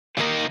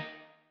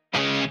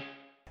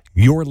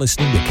You're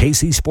listening to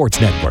KC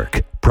Sports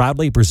Network,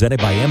 proudly presented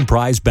by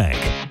Emprise Bank.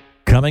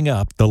 Coming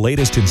up, the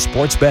latest in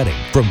sports betting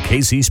from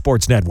KC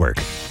Sports Network,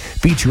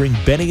 featuring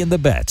Benny and the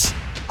Bets,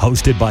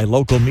 hosted by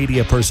local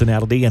media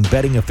personality and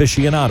betting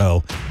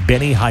aficionado,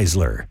 Benny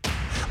Heisler.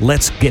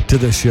 Let's get to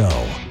the show.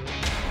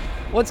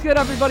 What's good,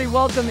 everybody?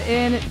 Welcome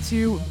in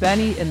to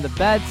Benny and the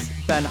Bets.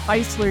 Ben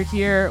Heisler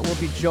here. We'll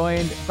be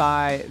joined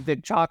by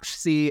Vic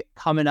Choksi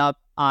coming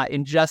up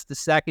in just a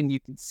second. You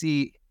can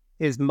see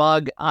his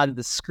mug on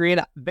the screen.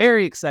 I'm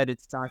very excited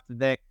to talk to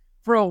Vic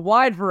for a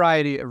wide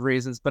variety of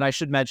reasons, but I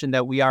should mention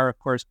that we are, of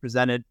course,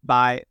 presented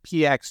by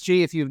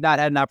PXG. If you've not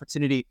had an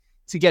opportunity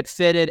to get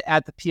fitted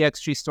at the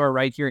PXG store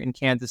right here in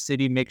Kansas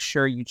City, make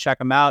sure you check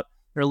them out.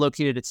 They're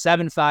located at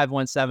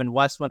 7517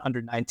 West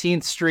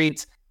 119th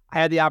Street. I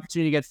had the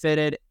opportunity to get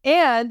fitted,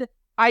 and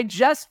I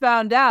just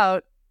found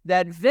out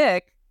that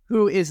Vic,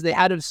 who is the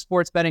head of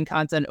sports betting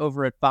content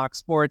over at Fox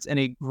Sports and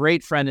a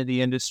great friend of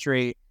the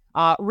industry,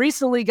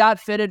 recently got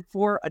fitted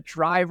for a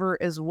driver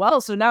as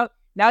well. So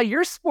now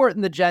you're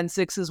sporting the Gen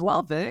 6 as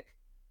well, Vic.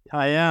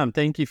 I am.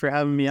 Thank you for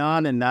having me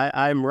on, and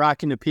I'm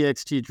rocking the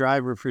PXG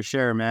driver for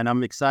sure, man.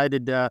 I'm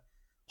excited to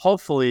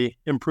hopefully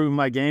improve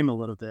my game a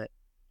little bit.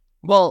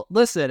 Well,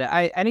 listen,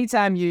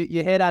 anytime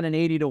you hit on an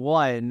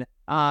 80-1,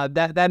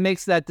 that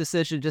makes that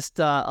decision just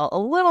a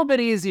little bit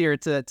easier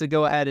to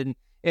go ahead and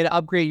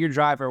upgrade your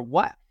driver.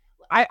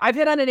 I've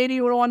hit on an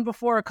 80-1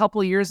 before a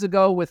couple of years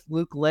ago with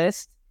Luke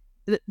List.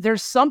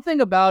 There's something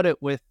about it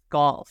with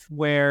golf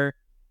where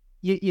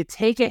you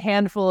take a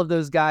handful of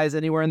those guys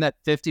anywhere in that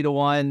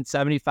 50-1,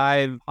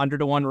 75,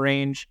 100-1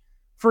 range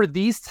for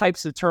these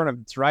types of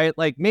tournaments, right?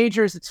 Like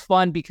majors, it's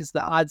fun because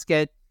the odds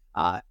get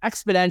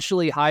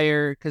exponentially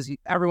higher because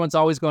everyone's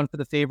always going for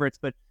the favorites.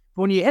 But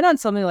when you hit on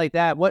something like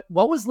that, what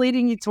was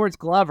leading you towards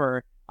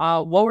Glover?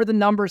 What were the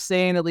numbers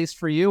saying, at least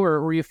for you,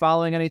 or were you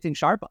following anything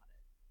sharp on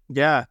it?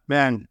 Yeah,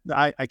 man,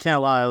 I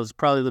can't lie. It was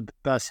probably the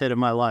best hit of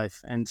my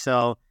life. And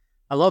so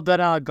I love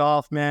betting on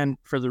golf, man,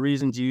 for the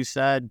reasons you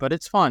said, but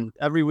it's fun.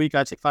 Every week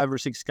I take 5 or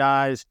 6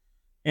 guys.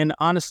 And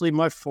honestly,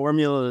 my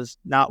formula is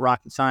not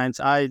rocket science.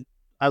 I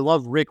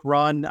love Rick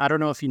Run. I don't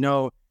know if you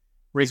know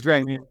Rick's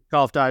great.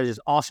 Golf Digest,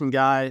 awesome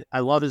guy.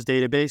 I love his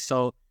database.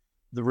 So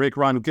the Rick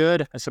Run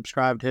good. I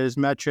subscribe to his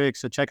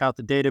metrics. So check out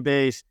the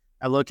database.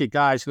 I look at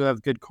guys who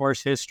have good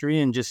course history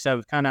and just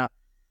have kind of,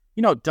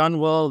 done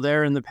well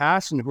there in the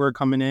past and who are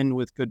coming in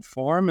with good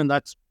form. And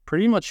that's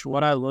pretty much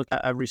what I look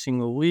at every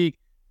single week.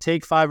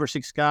 Take 5 or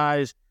 6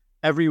 guys.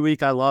 Every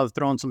week I love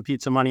throwing some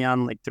pizza money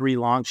on like 3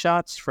 long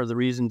shots for the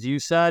reasons you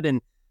said.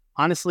 And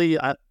honestly,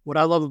 what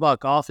I love about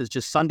golf is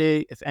just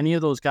Sunday, if any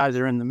of those guys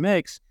are in the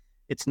mix,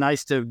 it's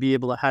nice to be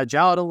able to hedge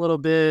out a little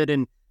bit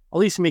and at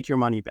least make your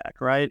money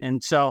back, right?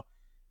 And so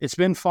it's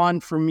been fun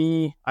for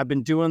me. I've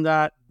been doing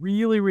that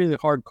really, really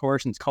hardcore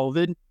since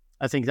COVID.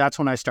 I think that's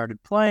when I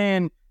started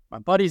playing. My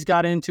buddies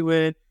got into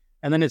it.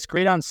 And then it's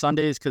great on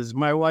Sundays because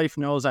my wife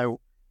knows I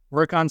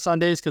work on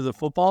Sundays because of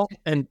football.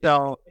 And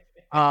so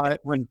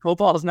when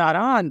football is not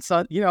on,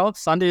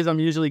 Sundays I'm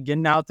usually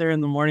getting out there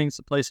in the mornings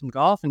to play some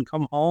golf and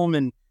come home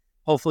and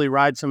hopefully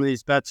ride some of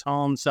these bets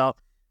home. So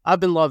I've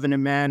been loving it,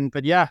 man.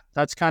 But yeah,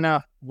 that's kind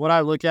of what I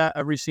look at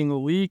every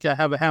single week. I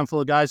have a handful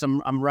of guys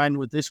I'm riding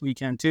with this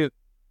weekend too.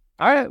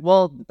 All right.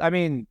 Well, I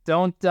mean,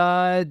 don't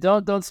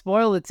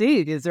spoil the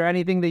tea. Is there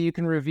anything that you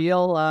can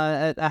reveal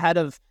ahead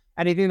of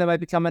anything that might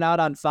be coming out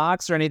on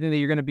Fox or anything that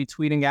you're going to be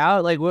tweeting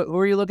out? Like, who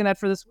are you looking at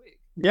for this week?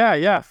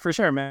 Yeah, for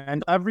sure,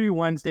 man. Every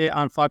Wednesday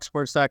on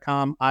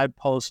foxsports.com, I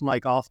post my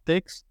golf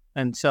picks.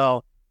 And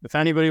so if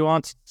anybody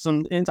wants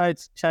some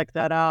insights, check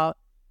that out.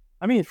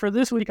 I mean, for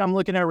this week, I'm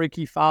looking at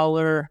Ricky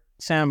Fowler,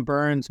 Sam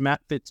Burns, Matt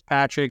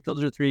Fitzpatrick.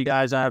 Those are 3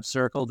 guys I have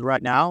circled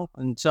right now.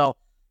 And so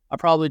I'll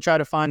probably try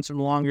to find some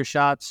longer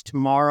shots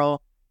tomorrow,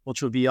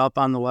 which will be up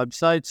on the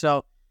website.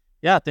 So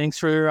yeah, thanks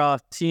for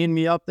seeing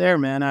me up there,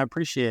 man. I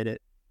appreciate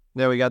it.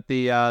 There we got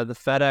the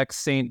FedEx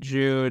St.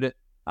 Jude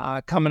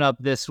coming up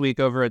this week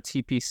over at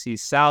TPC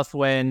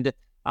Southwind.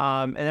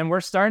 And then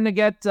we're starting to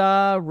get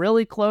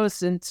really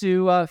close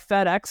into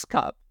FedEx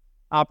Cup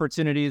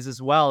opportunities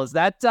as well. Is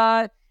that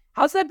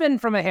how's that been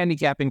from a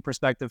handicapping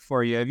perspective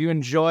for you? Have you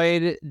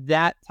enjoyed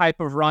that type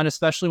of run,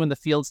 especially when the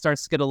field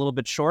starts to get a little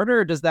bit shorter?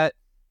 Or does that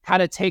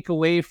kind of take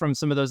away from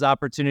some of those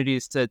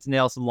opportunities to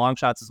nail some long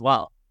shots as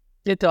well?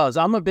 It does.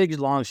 I'm a big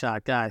long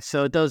shot guy,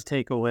 so it does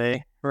take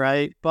away,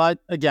 right? But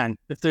again,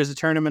 if there's a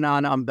tournament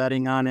on, I'm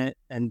betting on it.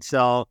 And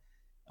so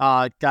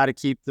got to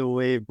keep the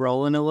wave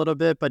rolling a little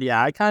bit. But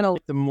yeah, I kind of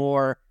like the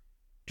more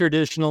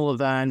traditional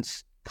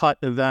events, cut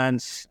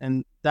events,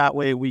 and that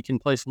way we can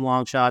play some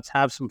long shots,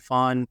 have some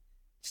fun,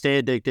 stay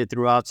addicted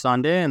throughout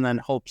Sunday, and then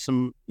hope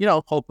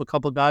a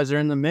couple guys are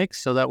in the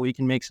mix so that we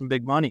can make some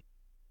big money.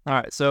 All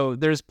right, so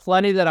there's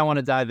plenty that I want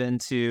to dive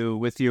into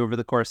with you over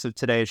the course of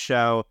today's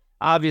show.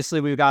 Obviously,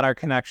 we've got our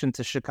connection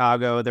to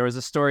Chicago. There was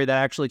a story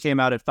that actually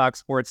came out at Fox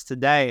Sports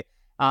today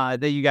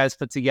that you guys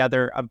put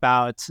together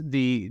about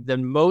the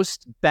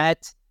most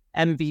bet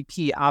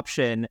MVP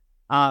option,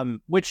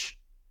 which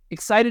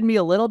excited me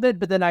a little bit,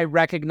 but then I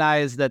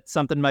recognized that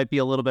something might be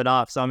a little bit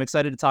off. So I'm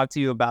excited to talk to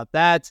you about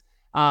that.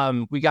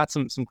 We got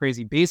some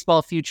crazy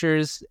baseball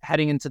futures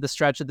heading into the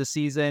stretch of the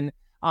season.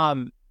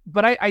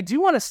 But I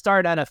do want to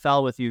start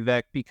NFL with you,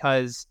 Vic,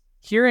 because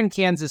here in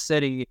Kansas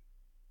City,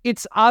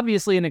 it's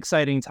obviously an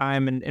exciting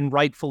time and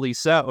rightfully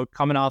so,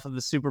 coming off of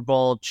the Super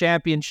Bowl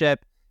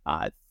championship,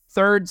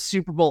 third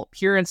Super Bowl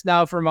appearance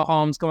now for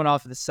Mahomes, going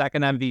off of the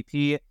second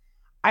MVP.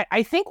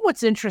 I think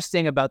what's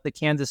interesting about the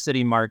Kansas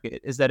City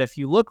market is that if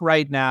you look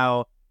right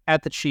now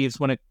at the Chiefs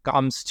when it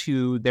comes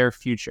to their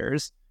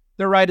futures,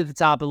 they're right at the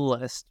top of the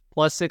list,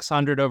 plus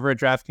 600 over at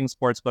DraftKings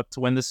Sportsbook to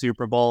win the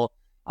Super Bowl.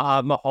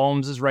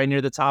 Mahomes is right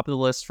near the top of the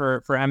list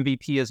for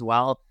MVP as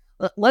well.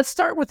 Let's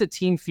start with the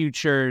team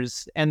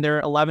futures and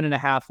their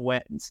 11.5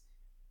 wins.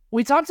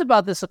 We talked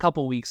about this a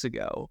couple weeks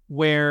ago,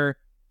 where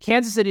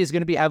Kansas City is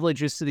going to be heavily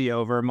juiced to the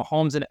over.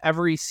 Mahomes in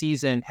every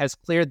season has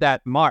cleared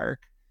that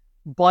mark.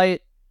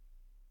 But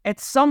at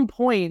some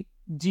point,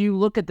 do you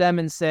look at them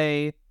and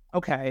say,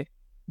 okay,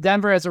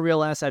 Denver has a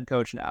real ass head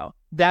coach now.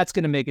 That's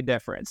going to make a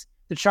difference.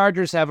 The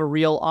Chargers have a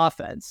real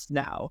offense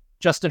now.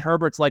 Justin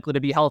Herbert's likely to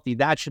be healthy.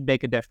 That should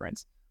make a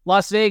difference.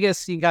 Las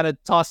Vegas, you got to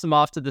toss them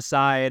off to the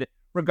side,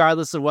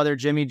 regardless of whether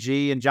Jimmy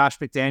G and Josh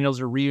McDaniels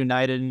are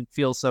reunited and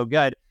feel so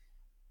good.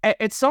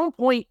 At some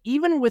point,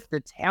 even with the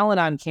talent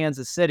on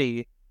Kansas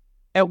City,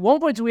 at one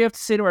point do we have to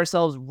say to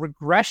ourselves,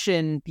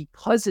 regression,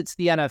 because it's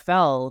the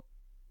NFL,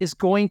 is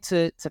going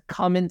to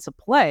come into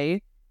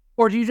play?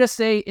 Or do you just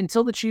say,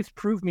 until the Chiefs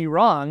prove me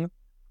wrong,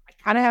 I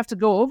kind of have to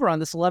go over on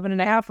this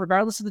 11.5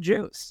 regardless of the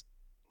juice?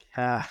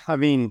 Yeah, I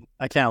mean,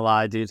 I can't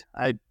lie, dude.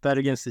 I bet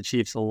against the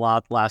Chiefs a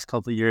lot the last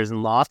couple of years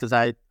and lost because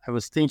I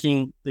was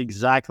thinking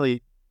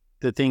exactly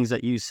the things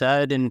that you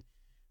said. And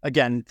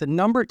again, the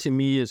number to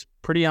me is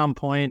pretty on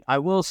point. I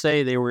will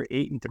say they were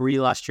 8-3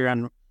 last year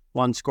on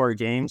one-score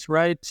games,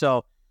 right?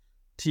 So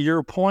to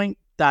your point,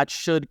 that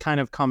should kind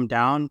of come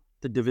down.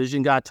 The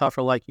division got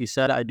tougher, like you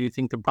said. I do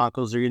think the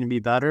Broncos are going to be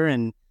better,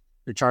 and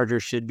the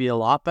Chargers should be a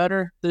lot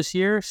better this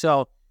year.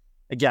 So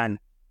again,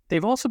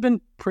 they've also been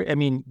I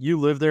mean, you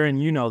live there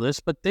and you know this,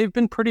 but they've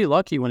been pretty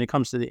lucky when it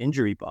comes to the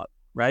injury bug,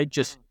 right?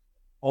 Just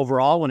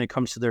overall when it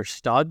comes to their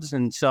studs.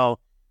 And so,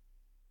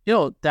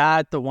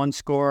 the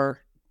one-score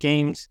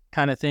games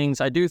kind of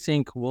things, I do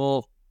think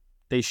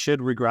they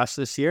should regress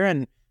this year.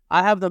 And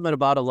I have them at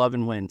about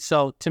 11 wins.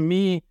 So to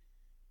me,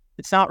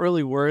 it's not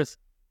really worth,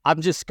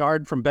 I'm just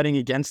scarred from betting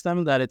against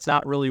them, that it's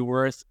not really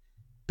worth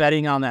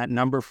betting on that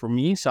number for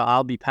me. So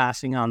I'll be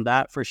passing on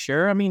that for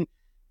sure. I mean,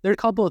 there are a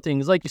couple of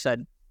things, like you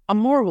said, I'm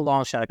more of a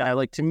long shot guy.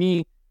 Like, to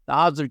me, the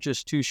odds are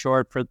just too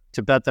short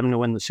to bet them to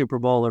win the Super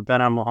Bowl or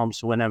bet on Mahomes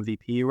to win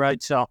MVP,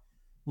 right? So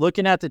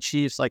looking at the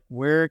Chiefs, like,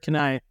 where can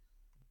I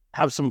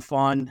have some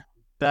fun,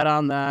 bet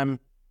on them?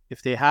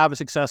 If they have a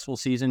successful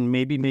season,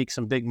 maybe make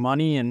some big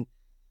money. And,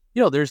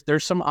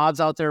 there's some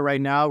odds out there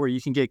right now where you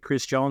can get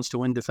Chris Jones to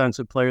win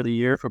Defensive Player of the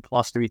Year for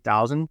plus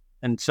 3,000.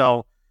 And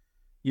so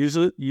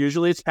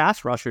usually it's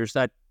pass rushers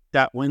that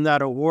win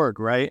that award,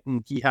 right?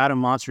 And he had a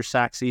monster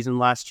sack season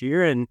last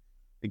year. And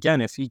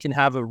again, if he can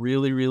have a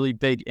really, really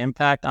big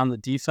impact on the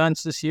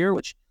defense this year,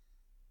 which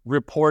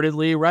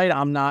reportedly, right,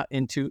 I'm not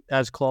into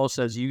as close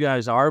as you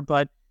guys are,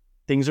 but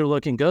things are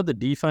looking good. The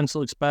defense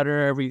looks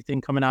better.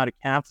 Everything coming out of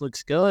camp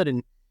looks good.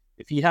 And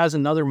if he has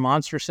another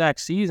monster sack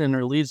season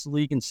or leads the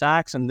league in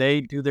sacks and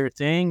they do their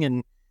thing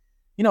and,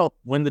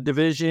 win the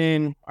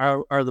division,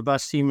 are the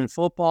best team in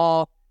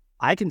football,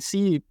 I can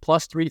see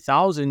plus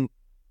 3,000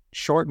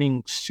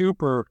 shortening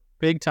super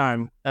big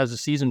time as the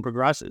season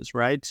progresses,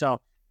 right?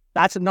 So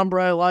that's a number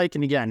I like.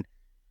 And again,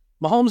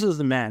 Mahomes is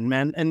the man.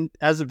 And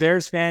as a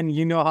Bears fan,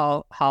 you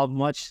know how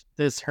much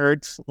this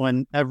hurts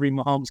when every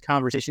Mahomes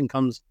conversation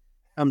comes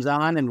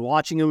on, and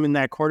watching him in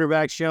that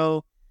quarterback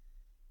show.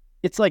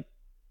 It's like,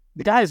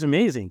 the guy is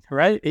amazing,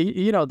 right?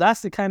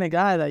 That's the kind of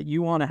guy that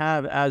you want to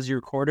have as your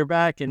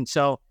quarterback. And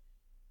so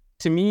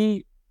to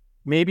me,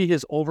 maybe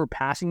his over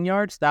passing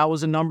yards, that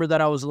was a number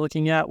that I was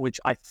looking at, which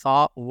I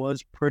thought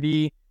was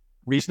pretty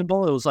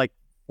reasonable. It was like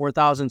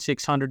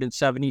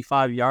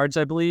 4,675 yards,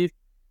 I believe,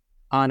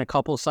 on a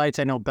couple of sites.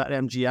 I know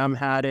BetMGM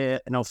had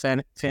it. I know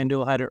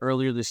FanDuel had it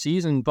earlier this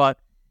season, but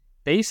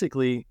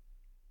basically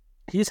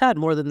he's had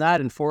more than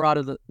that in 4 out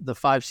of the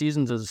 5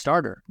 seasons as a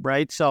starter,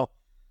 right? So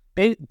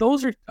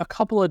those are a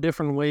couple of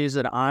different ways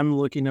that I'm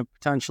looking to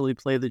potentially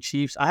play the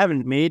Chiefs. I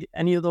haven't made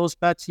any of those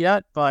bets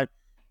yet, but,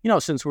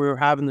 since we were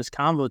having this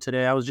convo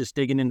today, I was just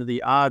digging into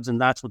the odds,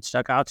 and that's what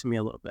stuck out to me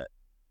a little bit.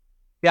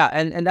 Yeah,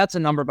 and that's a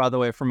number, by the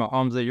way, from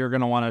Mahomes that you're going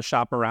to want to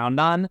shop around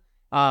on.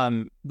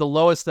 The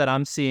lowest that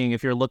I'm seeing,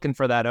 if you're looking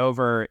for that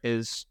over,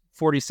 is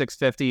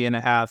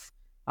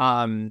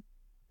 46.50.5.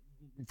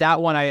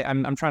 That one,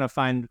 I'm trying to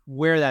find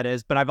where that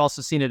is, but I've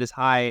also seen it as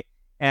high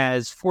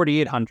as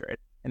 4,800.5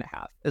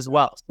 as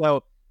well.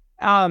 So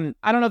I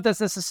don't know if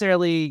that's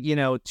necessarily,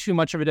 too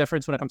much of a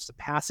difference when it comes to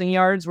passing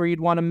yards where you'd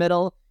want a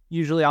middle.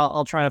 Usually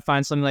I'll try to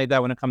find something like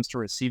that when it comes to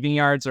receiving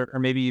yards or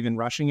maybe even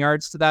rushing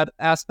yards to that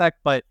aspect.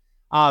 But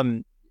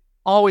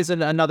always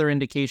another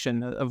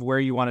indication of where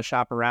you want to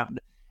shop around.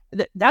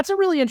 That's a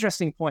really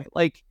interesting point.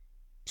 Like,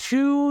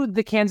 to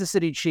the Kansas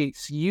City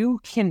Chiefs, you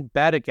can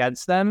bet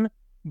against them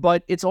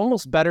but it's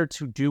almost better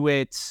to do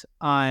it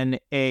on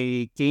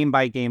a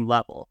game-by-game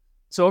level.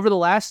 So over the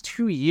last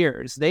 2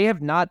 years, they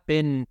have not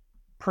been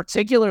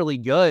particularly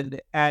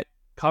good at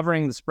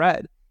covering the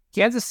spread.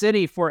 Kansas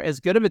City, for as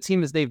good of a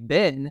team as they've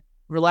been,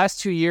 over the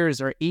last 2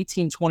 years are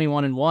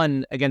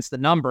 18-21-1 against the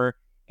number.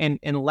 And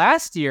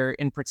last year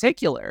in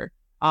particular,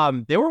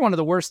 they were one of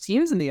the worst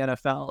teams in the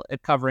NFL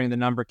at covering the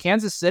number.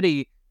 Kansas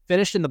City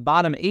finished in the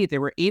bottom 8. They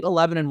were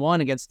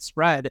 8-11-1 against the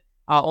spread,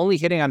 only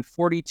hitting on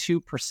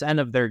 42%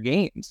 of their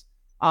games.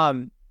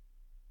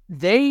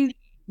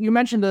 You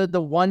mentioned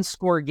the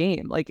one-score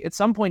game. Like, at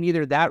some point,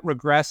 either that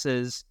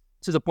regresses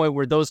to the point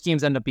where those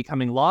games end up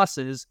becoming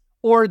losses,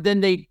 or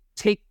then they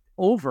take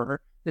over.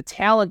 The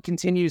talent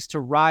continues to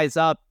rise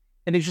up,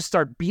 and they just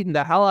start beating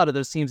the hell out of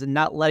those teams and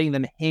not letting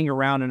them hang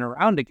around and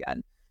around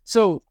again.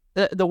 So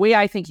the way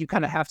I think you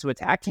kind of have to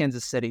attack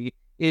Kansas City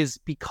is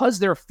because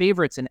they're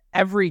favorites in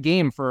every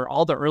game for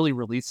all the early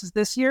releases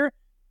this year,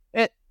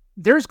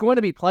 there's going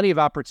to be plenty of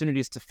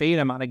opportunities to fade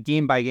them on a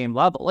game-by-game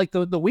level. Like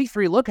the Week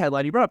 3 look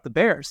headline, you brought up the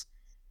Bears.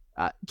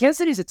 Kansas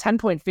City's a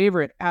 10-point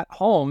favorite at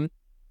home.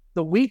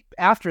 The week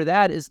after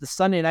that is the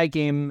Sunday night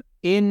game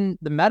in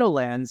the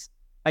Meadowlands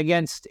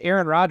against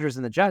Aaron Rodgers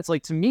and the Jets.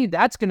 Like, to me,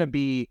 that's going to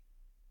be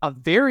a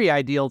very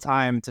ideal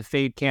time to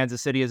fade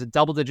Kansas City as a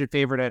double-digit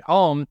favorite at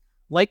home,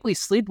 likely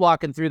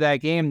sleepwalking through that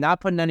game, not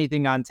putting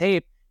anything on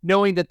tape,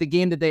 knowing that the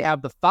game that they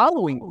have the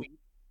following week,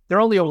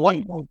 they're only a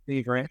 1-point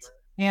favorite.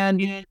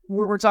 And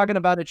we're talking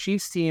about a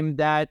Chiefs team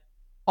that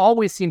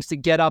always seems to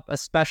get up,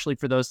 especially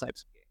for those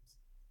types of games.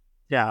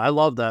 Yeah, I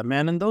love that,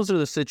 man. And those are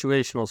the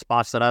situational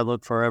spots that I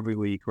look for every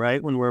week,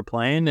 right, when we're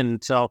playing.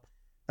 And so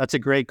that's a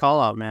great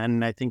call out, man.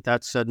 And I think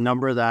that's a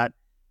number that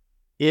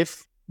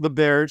if the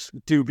Bears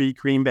do beat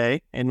Green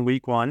Bay in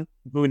week 1,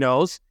 who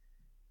knows?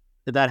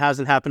 That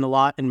hasn't happened a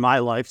lot in my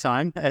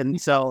lifetime.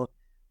 And so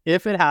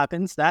if it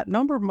happens, that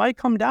number might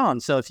come down.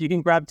 So if you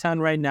can grab 10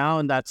 right now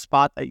in that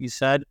spot that you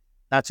said,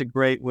 that's a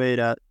great way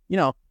to,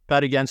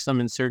 bet against them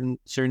in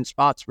certain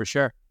spots for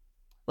sure.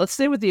 Let's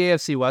stay with the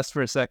AFC West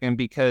for a second,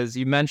 because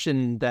you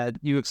mentioned that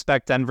you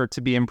expect Denver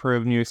to be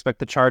improved and you expect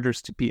the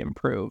Chargers to be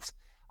improved.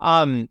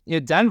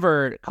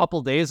 Denver a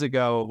couple days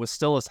ago was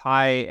still as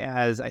high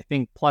as, I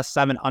think, plus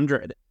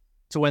 700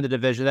 to win the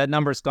division. That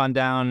number's gone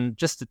down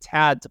just a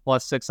tad to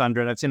plus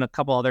 600. I've seen a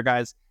couple other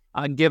guys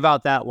give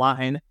out that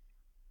line.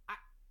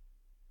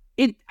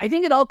 I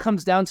think it all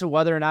comes down to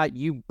whether or not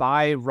you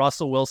buy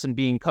Russell Wilson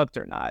being cooked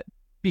or not,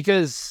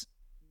 because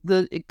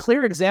the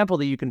clear example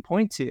that you can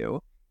point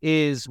to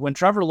is when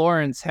Trevor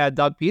Lawrence had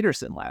Doug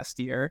Peterson last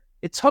year.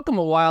 It took him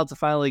a while to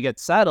finally get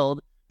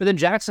settled, but then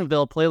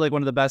Jacksonville played like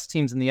one of the best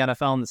teams in the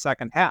NFL in the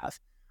second half.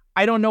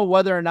 I don't know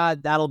whether or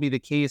not that'll be the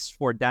case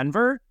for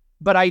Denver,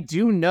 but I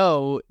do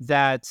know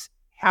that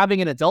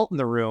having an adult in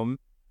the room,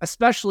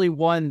 especially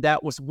one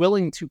that was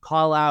willing to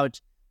call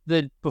out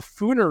the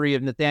buffoonery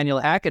of Nathaniel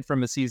Hackett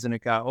from a season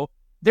ago,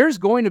 there's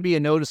going to be a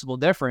noticeable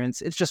difference.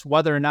 It's just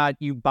whether or not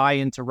you buy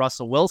into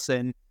Russell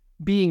Wilson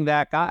being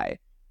that guy.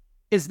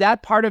 Is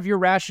that part of your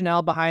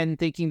rationale behind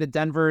thinking that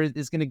Denver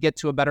is going to get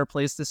to a better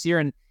place this year?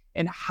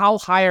 And how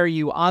high are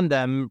you on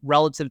them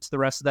relative to the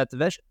rest of that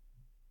division?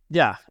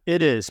 Yeah,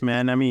 it is,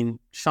 man. I mean,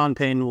 Sean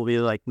Payton will be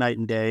like night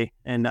and day.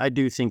 And I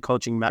do think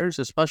coaching matters,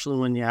 especially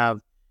when you have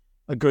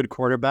a good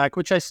quarterback,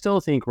 which I still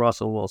think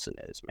Russell Wilson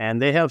is, man.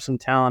 They have some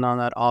talent on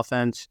that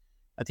offense.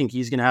 I think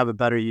he's going to have a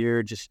better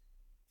year just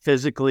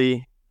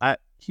physically.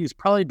 He's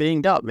probably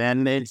banged up,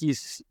 man. And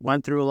he's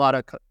went through a lot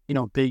of,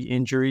 big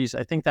injuries.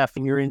 I think that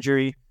finger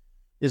injury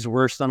is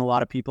worse than a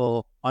lot of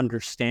people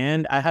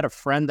understand. I had a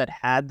friend that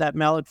had that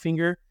mallet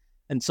finger.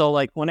 And so,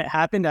 like, when it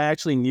happened, I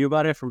actually knew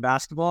about it from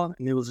basketball,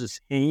 and it was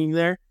just hanging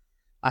there.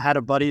 I had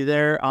a buddy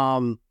there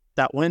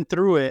that went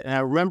through it, and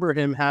I remember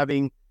him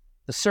having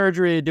the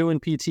surgery, doing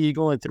PT,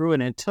 going through it,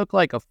 and it took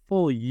like a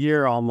full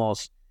year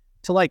almost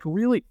to like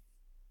really,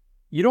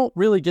 you don't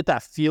really get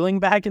that feeling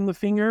back in the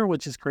finger,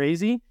 which is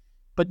crazy,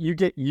 but you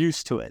get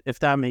used to it, if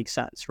that makes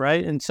sense,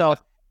 right? And so,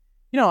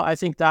 I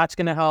think that's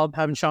going to help.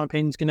 Having Sean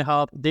Payton's going to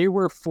help. They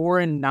were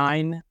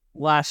 4-9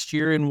 last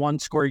year in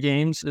 1-score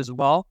games as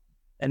well.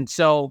 And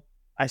so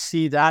I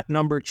see that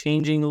number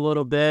changing a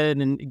little bit.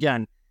 And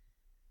again,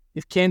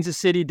 if Kansas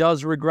City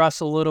does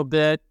regress a little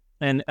bit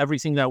and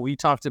everything that we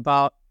talked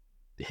about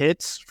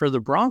hits for the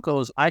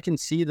Broncos, I can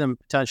see them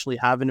potentially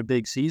having a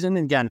big season.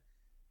 And again,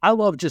 I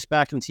love just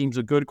backing teams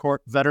with good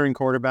veteran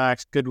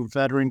quarterbacks, good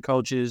veteran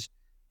coaches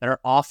that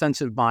are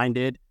offensive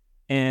minded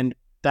and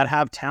that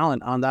have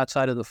talent on that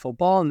side of the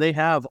football. And they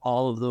have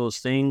all of those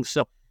things.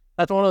 So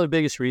that's one of the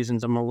biggest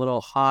reasons I'm a little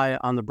high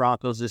on the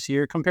Broncos this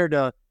year compared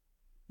to,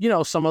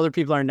 some other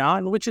people are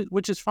not,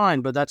 which is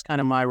fine, but that's kind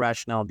of my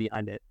rationale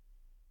behind it.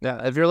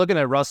 Yeah, if you're looking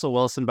at Russell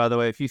Wilson, by the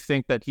way, if you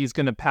think that he's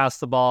going to pass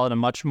the ball in a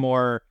much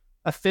more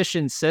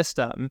efficient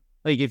system,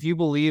 like if you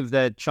believe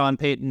that Sean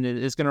Payton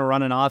is going to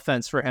run an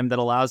offense for him that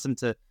allows him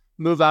to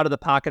move out of the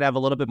pocket, have a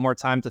little bit more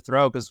time to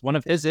throw, because one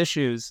of his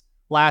issues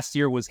last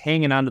year was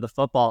hanging onto the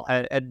football,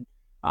 had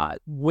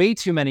way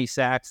too many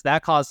sacks.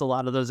 That caused a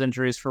lot of those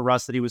injuries for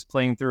Russ that he was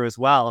playing through as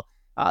well.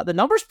 the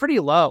number's pretty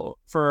low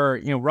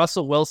for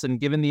Russell Wilson,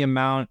 given the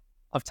amount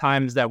of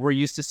times that we're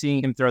used to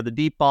seeing him throw the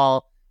deep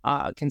ball,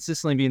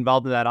 consistently be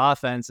involved in that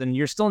offense, and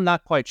you're still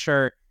not quite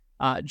sure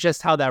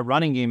just how that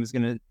running game is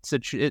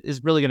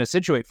really going to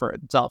situate for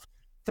itself.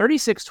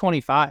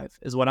 36.25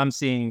 is what I'm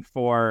seeing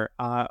for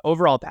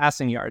overall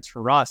passing yards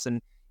for Russ.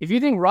 And if you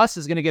think Russ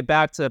is going to get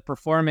back to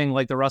performing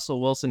like the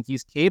Russell Wilson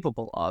he's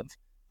capable of,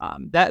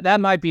 that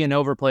might be an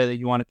overplay that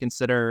you want to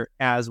consider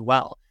as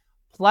well.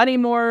 Plenty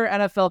more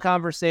NFL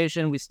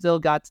conversation. We still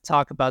got to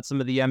talk about some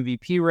of the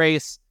MVP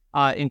race,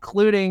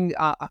 including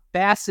a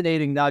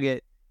fascinating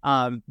nugget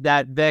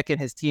that Vic and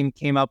his team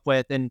came up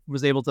with and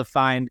was able to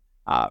find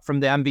from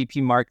the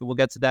MVP market. We'll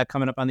get to that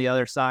coming up on the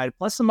other side,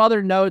 plus some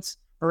other notes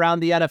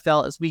around the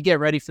NFL as we get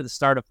ready for the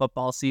start of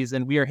football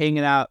season. We are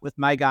hanging out with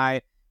my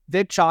guy,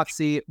 Vic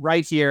Choksey,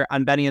 right here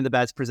on Benny and the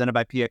Bets, presented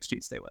by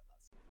PXG. Stay with us.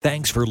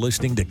 Thanks for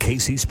listening to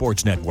KC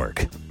Sports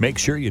Network. Make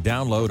sure you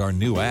download our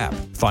new app.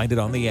 Find it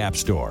on the App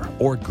Store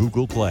or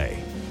Google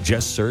Play.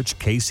 Just search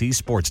KC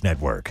Sports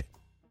Network.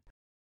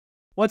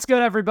 What's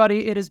good,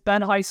 everybody? It is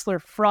Ben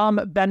Heisler from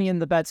Benny and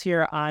the Bets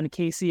here on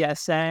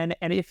KCSN.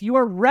 And if you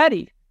are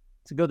ready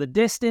to go the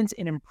distance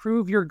and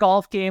improve your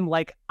golf game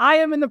like I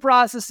am in the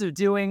process of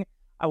doing,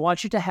 I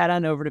want you to head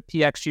on over to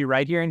PXG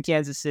right here in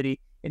Kansas City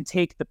and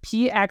take the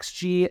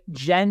PXG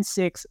Gen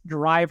 6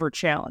 Driver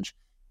Challenge.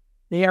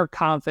 They are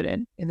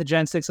confident in the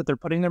Gen 6 that they're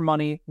putting their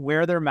money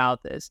where their mouth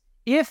is.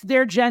 If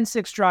their Gen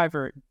 6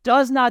 driver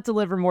does not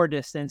deliver more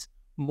distance,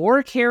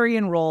 more carry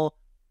and roll,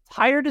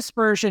 higher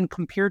dispersion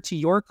compared to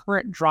your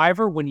current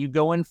driver when you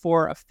go in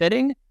for a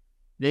fitting,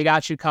 they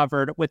got you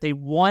covered with a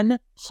 $100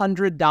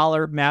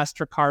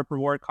 MasterCard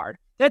reward card.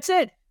 That's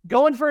it.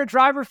 Go in for a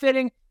driver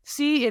fitting.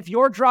 See if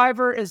your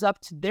driver is up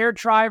to their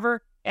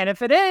driver. And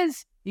if it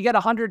is, you get a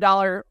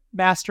 $100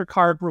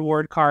 MasterCard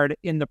reward card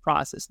in the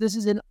process. This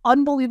is an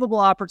unbelievable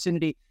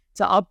opportunity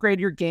to upgrade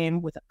your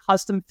game with a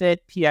custom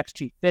fit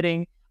PXG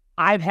fitting.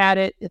 I've had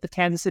it at the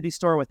Kansas City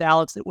store with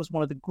Alex. It was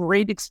one of the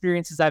great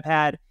experiences I've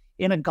had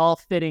in a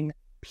golf fitting,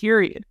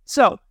 period.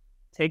 So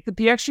take the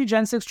PXG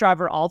Gen 6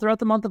 driver all throughout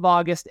the month of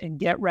August and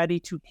get ready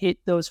to hit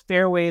those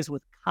fairways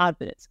with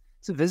confidence.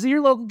 So visit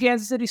your local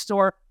Kansas City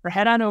store or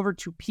head on over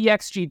to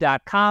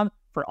pxg.com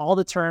for all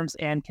the terms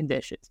and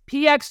conditions.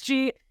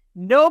 PXG,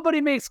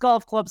 nobody makes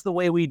golf clubs the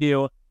way we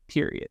do,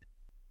 period.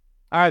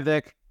 All right,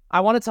 Vic,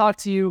 I want to talk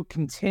to you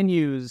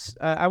continue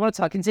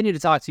to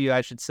talk to you,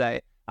 I should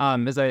say,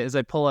 as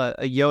I pull a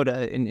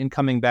Yoda in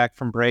coming back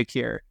from break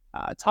here.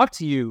 Talk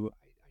to you,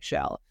 I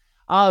shall.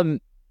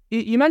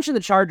 You mentioned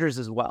the Chargers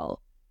as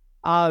well.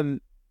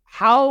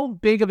 How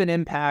big of an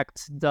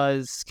impact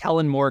does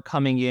Kellen Moore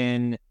coming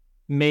in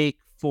make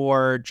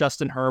for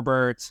Justin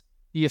Herbert,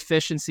 the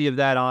efficiency of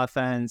that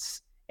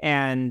offense?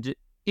 And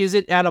is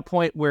it at a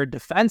point where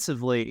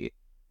defensively,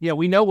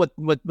 we know what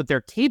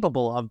they're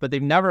capable of, but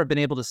they've never been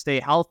able to stay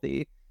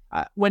healthy?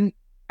 When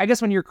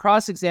you're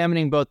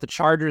cross-examining both the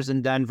Chargers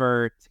and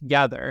Denver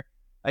together,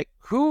 like,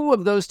 who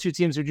of those two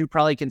teams would you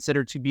probably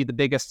consider to be the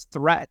biggest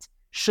threat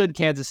should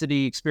Kansas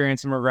City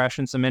experience some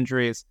regression, some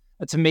injuries,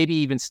 to maybe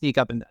even sneak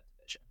up in that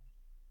division?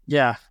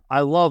 Yeah,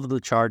 I love the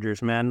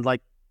Chargers, man.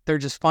 Like, they're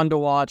just fun to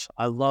watch.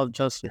 I love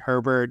Justin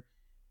Herbert.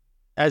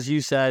 As you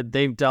said,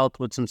 they've dealt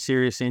with some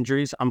serious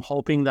injuries. I'm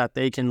hoping that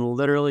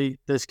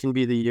this can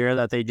be the year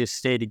that they just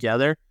stay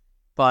together.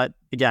 But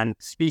again,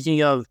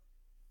 speaking of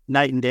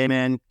night and day,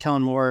 man,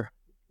 Kellen Moore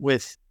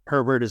with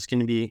Herbert is going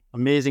to be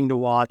amazing to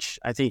watch.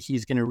 I think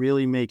he's going to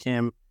really make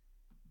him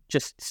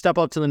just step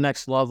up to the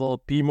next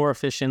level, be more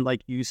efficient,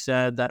 like you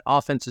said. That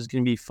offense is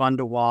going to be fun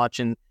to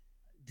watch, and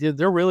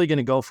they're really going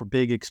to go for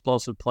big,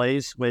 explosive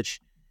plays, which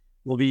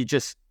will be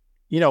just,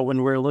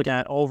 when we're looking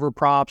at over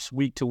props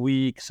week to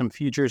week, some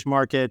futures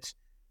markets,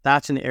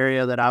 that's an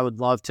area that I would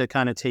love to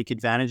kind of take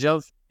advantage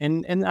of.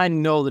 And I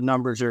know the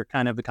numbers are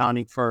kind of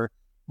accounting for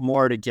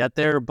more to get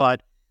there,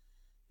 but,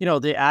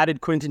 they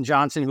added Quentin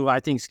Johnson, who I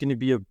think is going to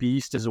be a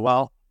beast as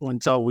well.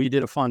 And so we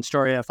did a fun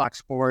story at Fox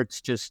Sports,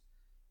 just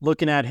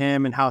looking at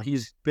him and how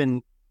he's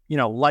been,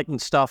 lighting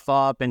stuff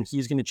up, and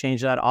he's going to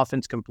change that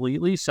offense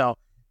completely. So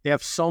they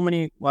have so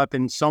many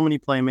weapons, so many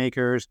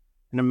playmakers,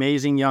 an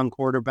amazing young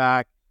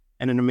quarterback,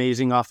 and an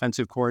amazing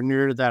offensive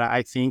coordinator that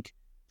I think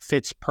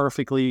fits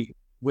perfectly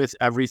with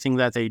everything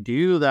that they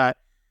do. That,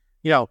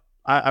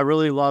 I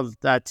really love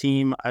that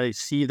team. I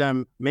see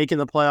them making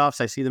the playoffs.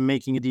 I see them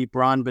making a deep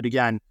run. But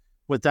again,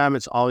 with them,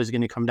 it's always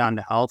going to come down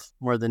to health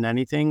more than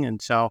anything.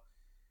 And so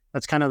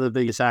that's kind of the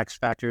biggest X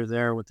factor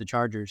there with the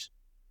Chargers.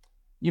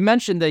 You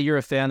mentioned that you're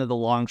a fan of the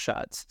long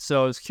shots.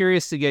 So I was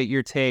curious to get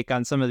your take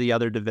on some of the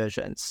other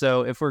divisions.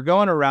 So if we're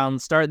going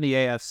around, starting the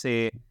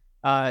AFC,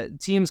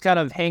 teams kind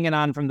of hanging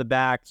on from the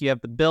back. You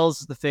have the Bills,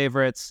 the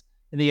favorites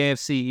in the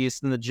AFC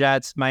East, and the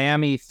Jets,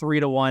 Miami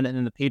 3-1, and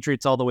then the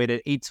Patriots all the way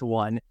to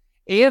 8-1.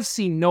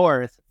 AFC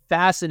North,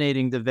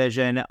 fascinating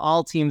division.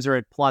 All teams are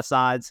at plus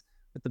odds,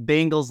 with the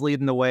Bengals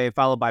leading the way,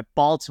 followed by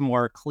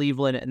Baltimore,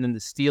 Cleveland, and then the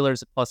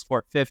Steelers at plus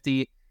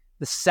 450.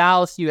 The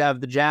South, you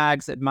have the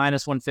Jags at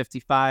minus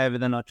 155,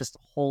 and then just a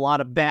whole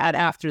lot of bad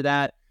after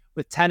that,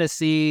 with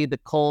Tennessee, the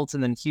Colts,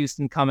 and then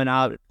Houston coming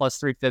out at plus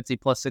 350,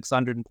 plus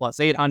 600, and plus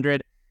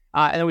 800.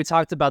 And then we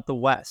talked about the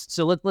West.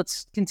 So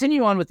let's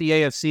continue on with the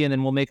AFC, and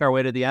then we'll make our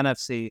way to the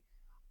NFC.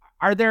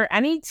 Are there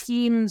any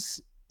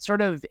teams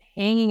sort of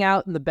hanging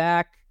out in the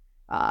back,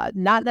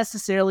 not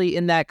necessarily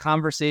in that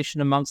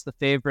conversation amongst the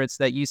favorites,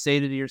 that you say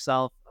to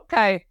yourself,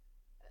 okay,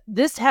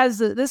 this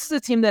is a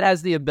team that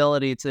has the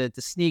ability to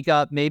sneak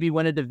up, maybe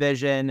win a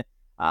division,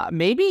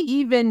 maybe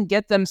even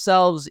get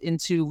themselves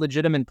into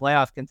legitimate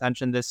playoff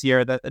contention this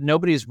year that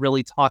nobody's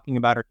really talking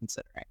about or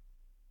considering?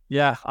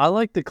 Yeah, I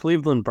like the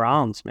Cleveland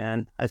Browns,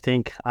 man. I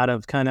think out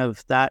of kind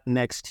of that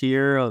next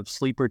tier of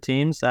sleeper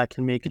teams that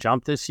can make a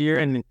jump this year,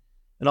 and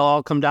it'll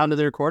all come down to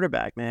their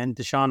quarterback, man.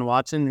 Deshaun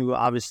Watson, who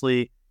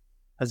obviously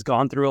has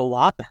gone through a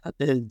lot,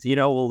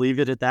 we'll leave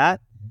it at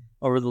that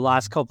over the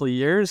last couple of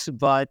years.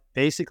 But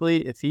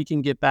basically, if he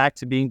can get back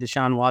to being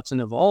Deshaun Watson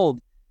of old,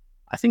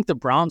 I think the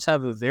Browns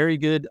have a very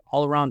good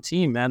all-around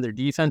team, man. Their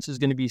defense is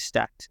going to be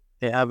stacked.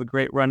 They have a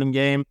great running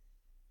game.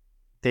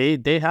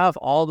 They have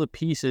all the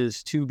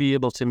pieces to be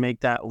able to make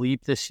that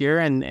leap this year,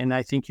 and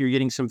I think you're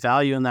getting some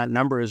value in that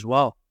number as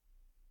well.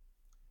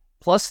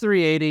 Plus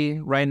 380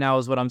 right now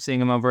is what I'm seeing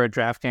them over at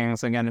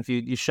DraftKings. Again, if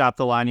you shop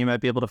the line, you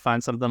might be able to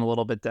find something a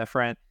little bit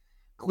different.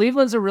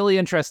 Cleveland's a really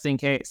interesting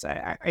case.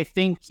 I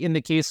think in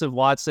the case of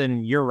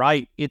Watson, you're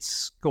right.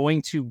 It's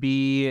going to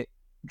be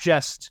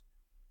just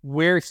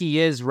where he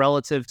is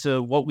relative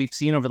to what we've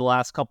seen over the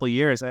last couple of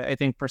years. I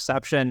think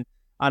perception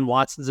on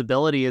Watson's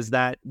ability is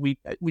that we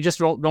just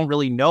don't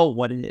really know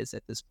what it is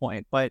at this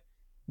point. But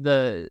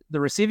the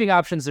receiving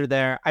options are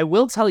there. I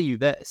will tell you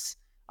this.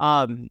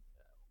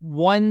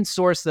 One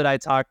source that I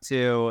talked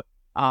to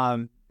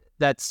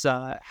that's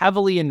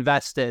heavily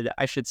invested,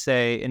 I should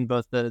say, in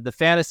both the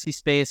fantasy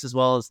space as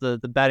well as the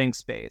betting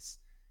space,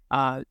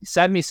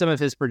 sent me some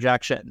of his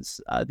projections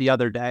the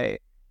other day.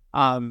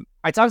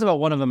 I talked about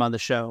one of them on the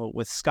show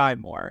with Sky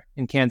Moore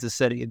in Kansas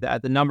City.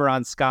 The number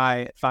on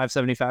Sky at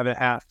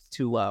 575.5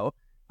 too low.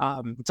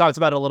 We talked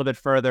about it a little bit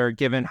further,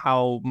 given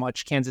how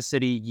much Kansas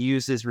City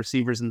uses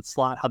receivers in the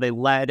slot, how they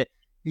led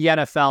the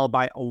NFL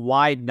by a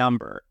wide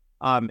number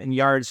in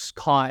yards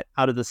caught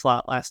out of the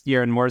slot last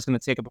year, and Moore is going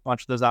to take up a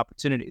bunch of those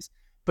opportunities.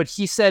 But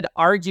he said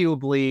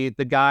arguably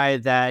the guy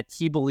that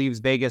he believes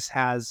Vegas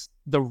has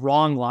the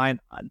wrong line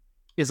on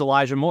is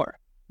Elijah Moore,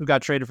 who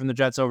got traded from the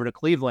Jets over to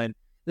Cleveland.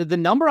 The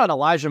number on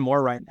Elijah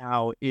Moore right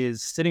now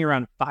is sitting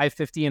around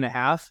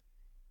 550.5.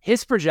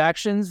 His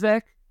projections,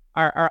 Vic,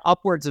 are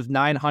upwards of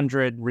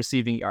 900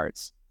 receiving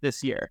yards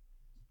this year.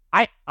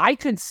 I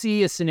could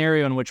see a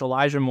scenario in which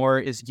Elijah Moore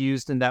is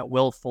used in that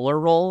Will Fuller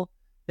role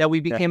that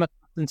we became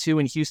accustomed to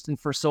in Houston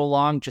for so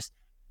long, just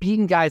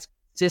beating guys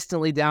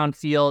consistently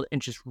downfield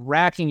and just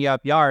racking you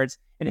up yards.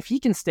 And if he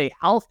can stay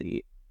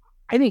healthy,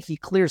 I think he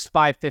clears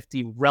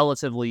 550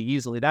 relatively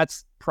easily.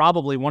 That's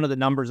probably one of the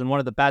numbers and one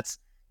of the bets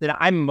that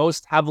I'm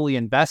most heavily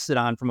invested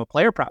on from a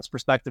player props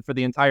perspective for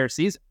the entire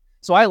season.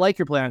 So I like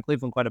your play on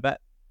Cleveland quite a bit.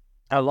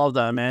 I love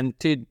that, man.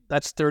 Dude,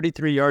 that's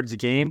 33 yards a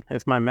game,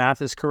 if my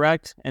math is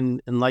correct.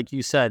 And like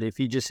you said, if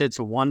he just hits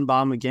one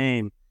bomb a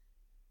game,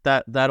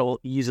 that'll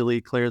easily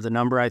clear the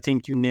number. I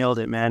think you nailed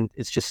it, man.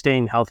 It's just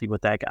staying healthy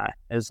with that guy.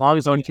 As long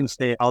as he can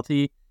stay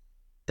healthy,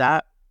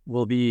 that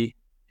will be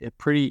a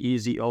pretty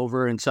easy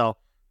over. And so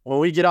when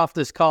we get off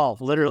this call,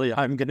 literally,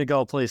 I'm going to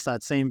go place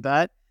that same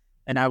bet,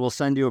 and I will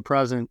send you a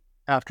present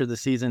after the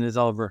season is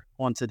over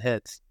once it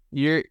hits.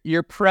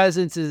 Your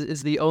presence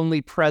is the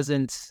only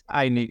present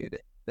I need.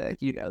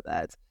 You know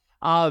that.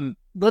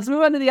 Let's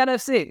move on to the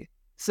NFC.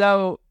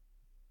 So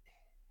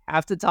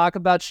have to talk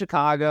about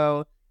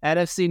Chicago,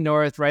 NFC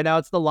North. Right now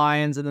it's the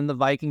Lions and then the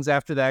Vikings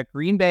after that.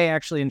 Green Bay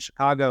actually in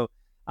Chicago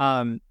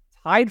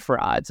tied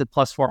for odds at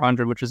plus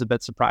 400, which is a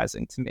bit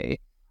surprising to me.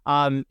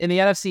 In the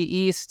NFC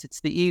East, it's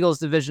the Eagles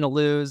division to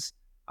lose.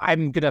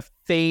 I'm going to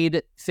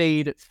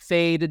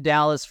fade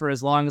Dallas for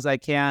as long as I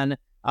can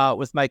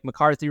with Mike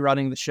McCarthy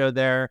running the show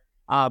there.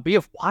 But you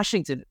have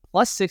Washington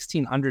plus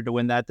 1,600 to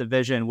win that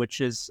division, which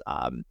is,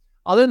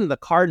 other than the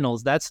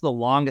Cardinals, that's the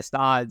longest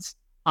odds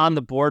on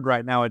the board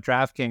right now at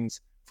DraftKings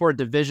for a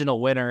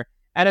divisional winner.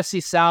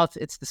 NFC South,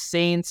 it's the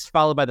Saints,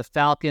 followed by the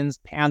Falcons,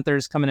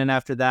 Panthers coming in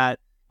after that,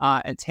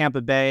 and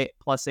Tampa Bay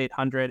plus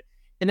 800.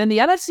 And then the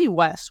NFC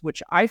West,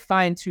 which I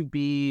find to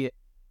be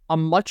a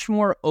much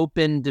more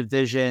open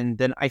division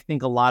than I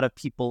think a lot of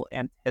people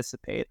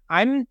anticipate.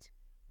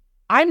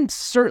 I'm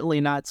certainly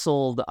not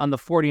sold on the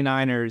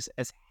 49ers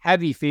as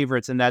heavy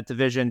favorites in that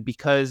division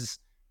because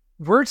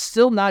we're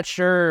still not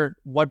sure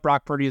what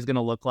Brock Purdy is going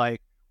to look like,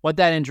 what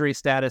that injury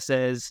status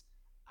is.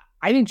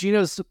 I think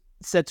Geno's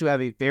set to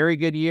have a very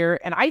good year,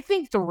 and I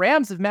think the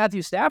Rams, if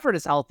Matthew Stafford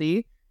is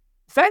healthy,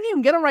 the fact you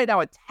can get him right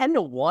now at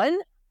 10-1,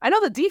 I know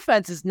the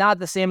defense is not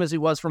the same as he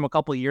was from a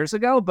couple of years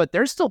ago, but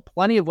there's still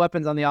plenty of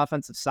weapons on the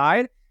offensive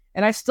side,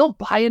 and I still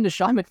buy into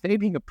Sean McVay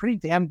being a pretty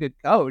damn good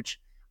coach.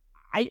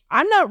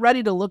 I'm not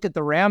ready to look at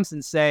the Rams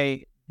and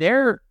say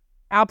they're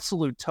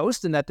absolute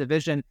toast in that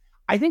division.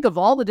 I think of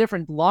all the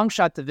different long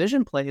shot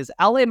division plays,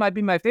 LA might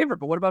be my favorite,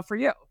 but what about for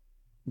you?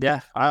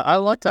 Yeah, I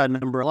like that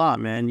number a lot,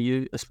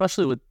 man.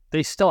 Especially with,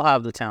 they still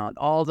have the talent.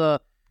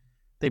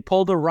 They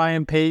pulled a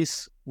Ryan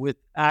Pace with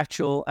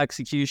actual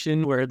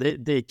execution where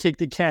they kicked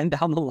the can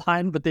down the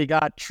line, but they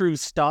got true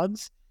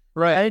studs,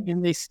 right?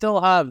 And they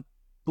still have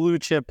blue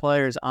chip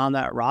players on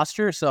that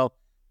roster. So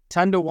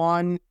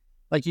 10-1,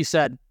 like you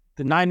said,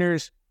 the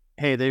Niners,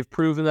 hey, they've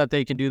proven that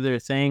they can do their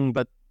thing,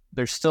 but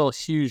there's still a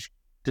huge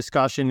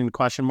discussion and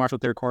question marks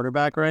with their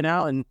quarterback right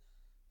now. And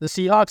the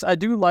Seahawks, I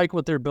do like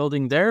what they're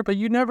building there, but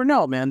you never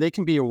know, man. They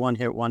can be a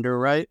one-hit wonder,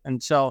 right?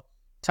 And so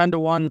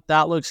 10-1,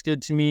 that looks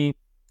good to me.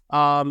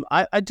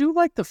 I do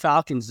like the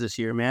Falcons this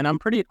year, man. I'm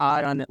pretty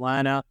high on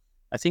Atlanta.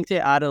 I think they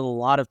added a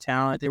lot of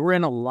talent. They were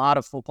in a lot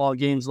of football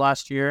games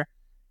last year.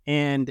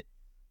 And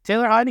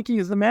Taylor Heinicke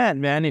is the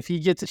man. If he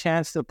gets a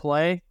chance to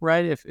play,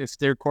 right, if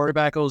their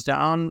quarterback goes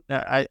down,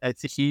 I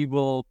think he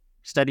will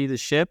steady the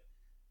ship.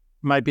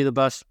 Might be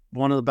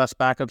one of the best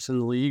backups in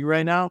the league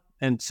right now.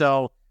 And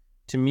so,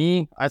 to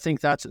me, I think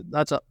that's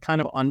a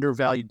kind of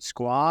undervalued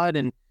squad.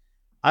 And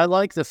I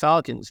like the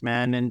Falcons,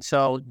 man. And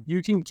so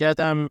you can get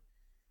them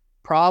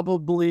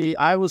probably.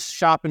 I was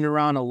shopping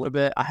around a little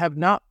bit. I have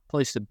not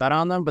placed a bet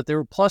on them, but they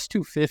were plus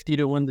 250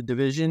 to win the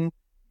division.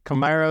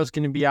 Camaro's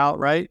going to be out,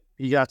 right?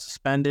 He got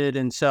suspended.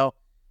 And so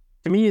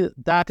to me,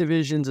 that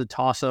division's a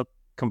toss-up,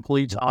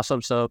 complete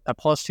toss-up. So at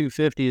plus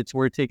 250, it's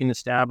worth taking a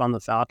stab on the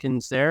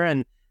Falcons there.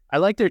 And I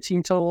like their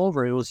team total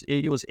over. It was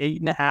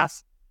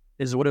 8.5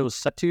 is what it was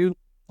set to.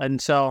 And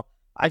so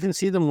I can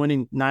see them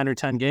winning 9 or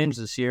 10 games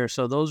this year.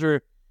 So those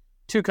are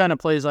two kind of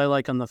plays I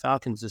like on the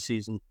Falcons this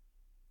season.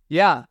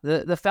 Yeah,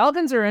 the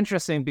Falcons are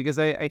interesting because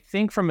I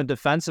think from a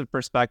defensive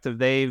perspective,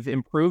 they've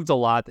improved a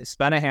lot. They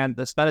spent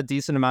a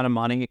decent amount of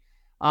money.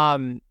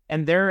 And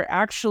they're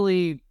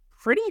actually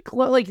pretty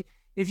close. Like,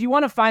 if you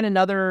want to find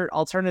another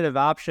alternative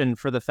option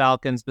for the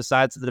Falcons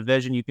besides the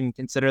division, you can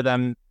consider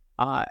them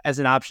as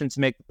an option to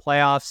make the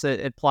playoffs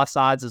at plus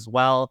odds as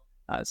well.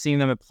 Seeing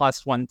them at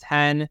plus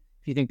 110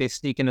 if you think they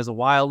sneak in as a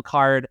wild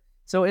card.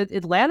 So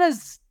Atlanta,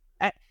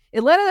 I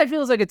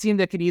feel, is like a team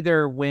that could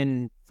either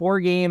win 4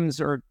 games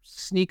or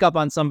sneak up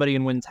on somebody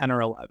and win 10 or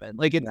 11.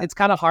 Like, it's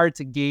kind of hard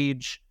to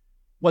gauge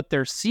what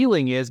their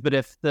ceiling is, but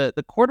if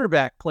the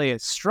quarterback play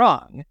is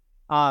strong,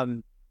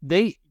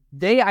 they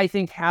I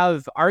think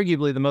have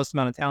arguably the most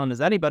amount of talent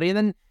as anybody. And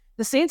then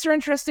the Saints are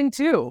interesting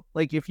too.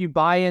 Like, if you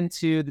buy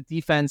into the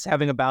defense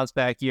having a bounce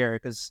back year,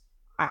 because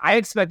I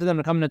expected them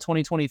to come into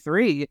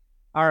 2022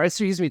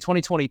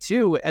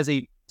 as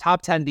a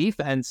top 10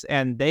 defense,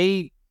 and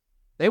they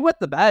wet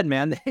the bed,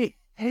 man.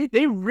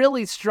 They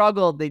really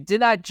struggled. They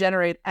did not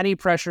generate any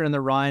pressure in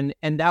the run,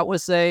 and that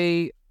was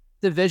a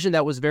division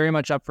that was very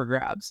much up for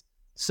grabs.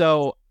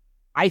 So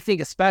I think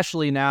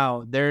especially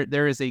now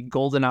there is a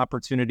golden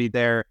opportunity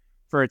there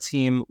for a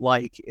team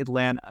like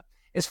Atlanta.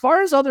 As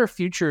far as other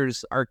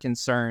futures are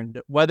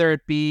concerned, whether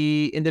it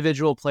be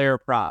individual player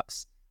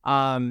props,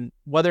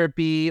 whether it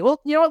be, well,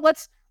 you know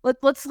what,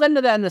 let's lend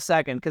to that in a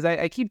second, because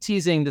I keep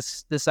teasing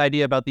this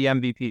idea about the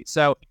MVP.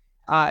 So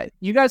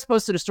you guys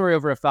posted a story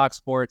over at Fox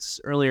Sports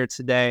earlier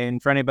today,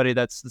 and for anybody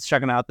that's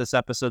checking out this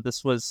episode,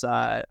 this was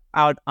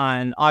out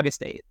on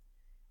August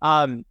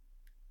 8th.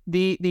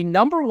 The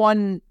number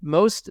one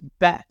most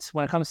bet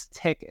when it comes to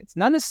tickets,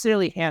 not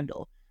necessarily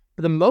handle,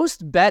 but the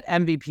most bet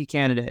MVP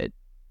candidate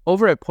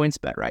over at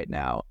PointsBet right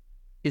now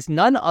is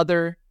none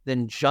other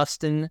than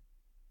Justin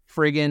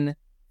friggin'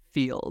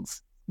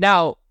 Fields.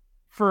 Now,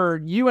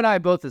 for you and I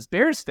both as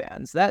Bears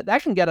fans, that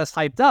can get us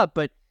hyped up,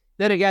 but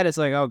then again, it's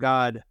like, oh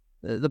God,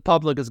 the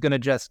public is going to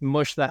just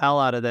mush the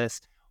hell out of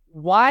this.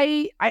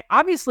 Why?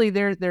 Obviously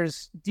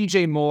there's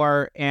DJ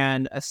Moore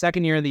and a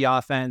second year in the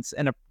offense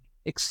and a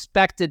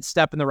expected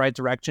step in the right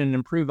direction and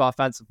improve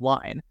offensive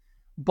line.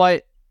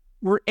 But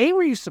were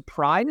you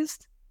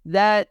surprised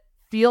that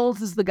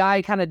Fields is the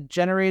guy kind of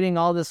generating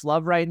all this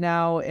love right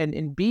now?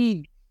 And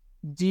B,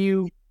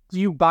 do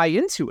you buy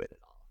into it at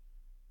all?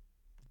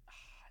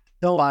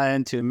 Don't buy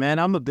into it, man.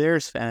 I'm a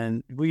Bears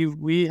fan.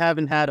 We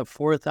haven't had a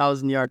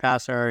 4,000-yard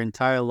passer our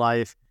entire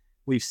life.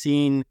 We've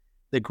seen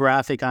the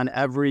graphic on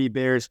every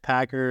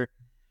Bears-Packer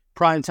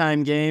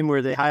primetime game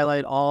where they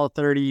highlight all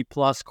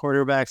 30-plus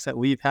quarterbacks that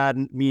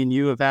me and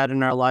you have had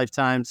in our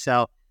lifetime.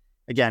 So,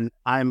 again,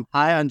 I'm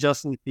high on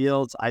Justin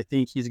Fields. I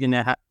think he's going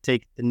to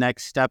take the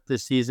next step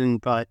this season,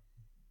 but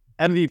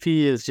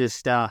MVP is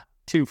just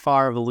too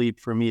far of a leap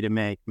for me to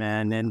make,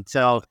 man. And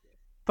so,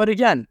 but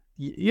again,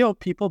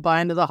 people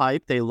buy into the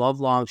hype. They love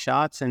long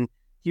shots, and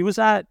he was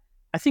at,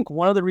 I think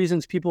one of the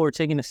reasons people were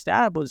taking a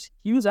stab was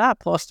he was at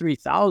plus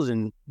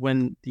 3,000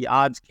 when the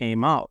odds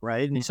came out,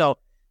 right? And so,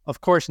 of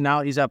course,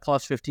 now he's at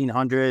plus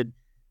 1,500,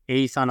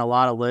 8th on a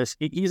lot of lists.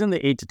 He's in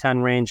the 8 to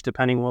 10 range,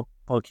 depending what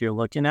book you're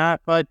looking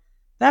at, but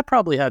that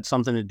probably had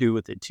something to do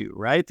with it too,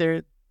 right?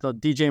 The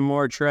DJ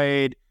Moore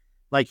trade,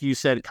 like you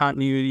said,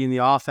 continuity in the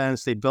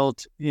offense. They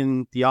built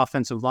in the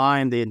offensive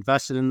line. They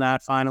invested in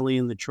that finally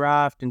in the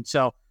draft. And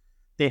so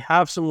they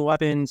have some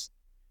weapons.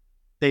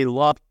 They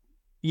love,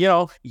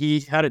 he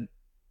had a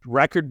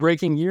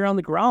record-breaking year on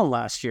the ground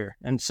last year.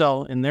 And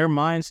so in their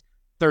minds,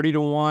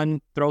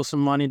 30-1, throw some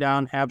money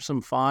down, have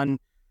some fun.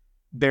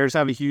 Bears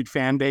have a huge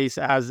fan base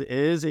as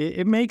is.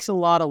 It makes a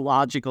lot of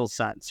logical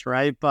sense,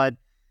 right? But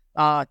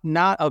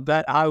not a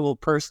bet I will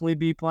personally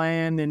be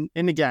playing.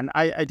 And again,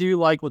 I do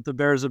like what the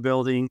Bears are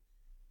building.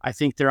 I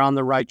think they're on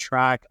the right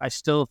track. I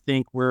still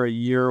think we're a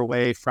year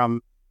away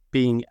from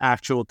being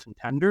actual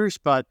contenders.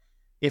 But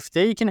if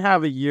they can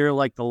have a year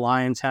like the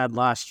Lions had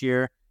last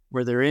year,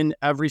 where they're in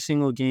every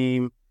single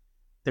game,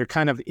 they're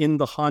kind of in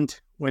the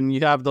hunt when you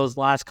have those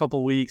last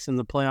couple weeks and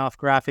the playoff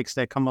graphics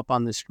that come up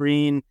on the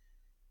screen,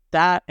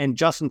 that and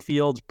Justin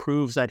Fields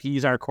proves that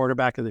he's our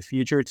quarterback of the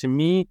future. To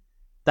me,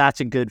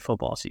 that's a good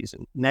football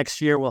season. Next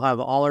year, we'll have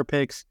all our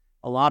picks,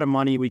 a lot of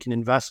money. We can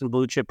invest in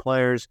blue chip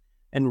players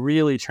and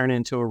really turn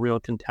into a real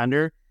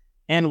contender.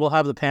 And we'll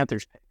have the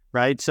Panthers pick,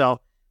 right?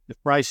 So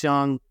if Bryce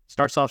Young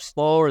starts off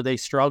slow or they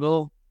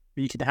struggle,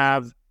 we could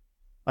have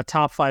a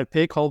top 5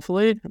 pick,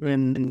 hopefully.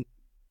 And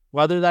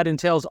whether that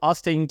entails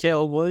us taking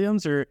Caleb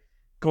Williams or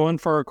going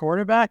for a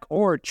quarterback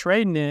or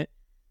trading it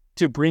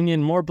to bring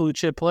in more blue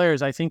chip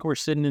players, I think we're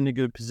sitting in a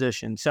good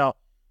position. So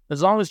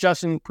as long as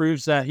Justin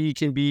proves that he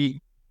can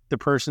be the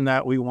person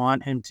that we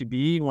want him to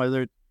be,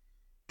 whether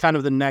kind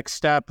of the next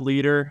step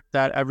leader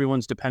that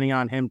everyone's depending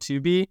on him to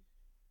be,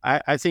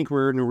 I think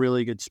we're in a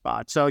really good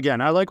spot. So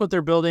again, I like what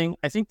they're building.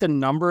 I think the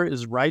number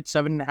is right,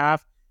 7.5.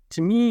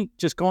 To me,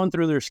 just going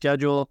through their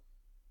schedule,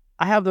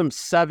 I have them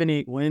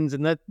 7-8 wins,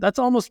 and that's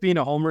almost being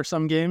a homer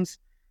some games.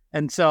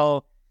 And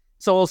so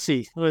we'll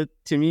see.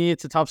 To me,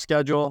 it's a tough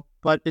schedule,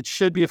 but it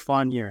should be a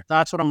fun year.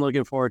 That's what I'm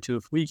looking forward to.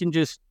 If we can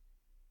just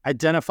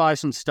identify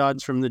some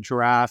studs from the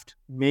draft,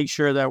 make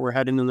sure that we're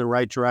heading in the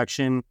right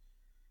direction,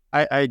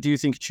 I do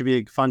think it should be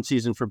a fun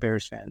season for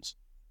Bears fans.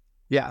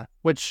 Yeah,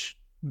 which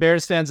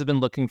Bears fans have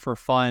been looking for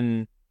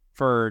fun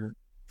for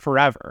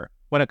forever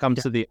when it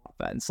comes to the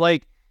offense.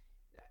 Like,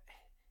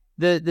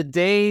 the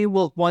day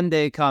will one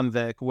day come,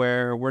 Vic,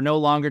 where we're no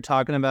longer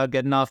talking about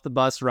getting off the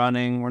bus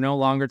running. We're no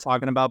longer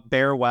talking about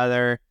bear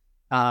weather.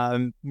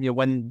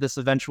 When this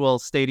eventual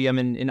stadium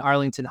in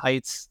Arlington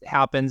Heights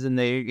happens and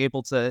they're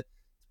able to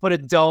put a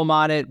dome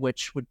on it,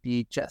 which would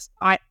be just,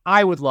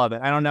 I would love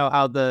it. I don't know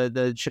how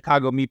the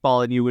Chicago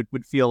meatball in you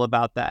would feel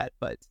about that,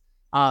 but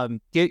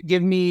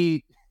give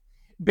me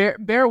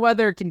bear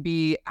weather can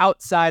be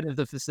outside of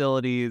the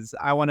facilities.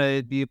 I want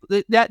to be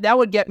that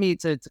would get me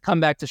to come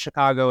back to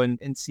Chicago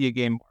and see a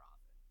game more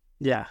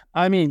often. Yeah.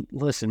 I mean,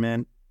 listen,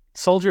 man,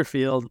 Soldier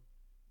Field,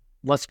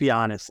 let's be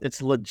honest,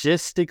 it's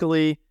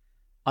logistically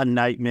a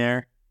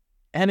nightmare,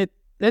 and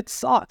it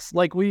sucks.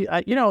 Like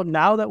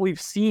now that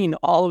we've seen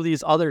all of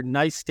these other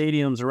nice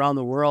stadiums around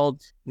the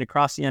world and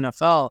across the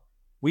NFL,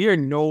 we are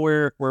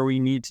nowhere where we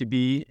need to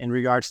be in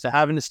regards to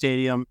having a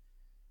stadium,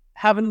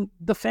 having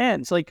the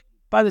fans. Like,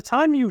 by the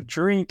time you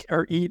drink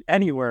or eat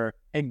anywhere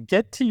and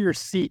get to your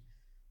seat,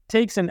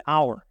 takes an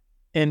hour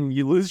and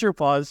you lose your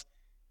buzz.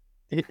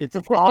 It's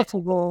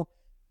possible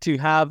to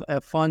have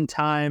a fun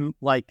time,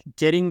 like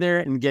getting there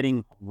and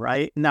getting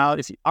right. Now,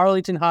 if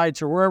Arlington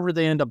Heights or wherever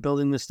they end up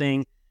building this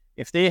thing,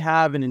 if they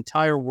have an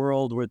entire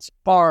world where it's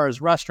bars,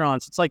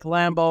 restaurants, it's like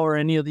Lambeau or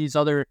any of these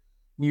other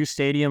new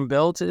stadium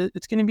builds,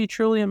 it's going to be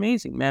truly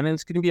amazing, man. And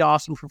it's going to be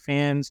awesome for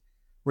fans.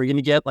 We're going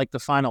to get like the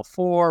Final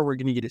Four. We're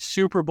going to get a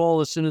Super Bowl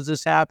as soon as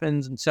this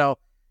happens. And so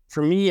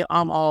for me,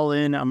 I'm all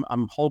in.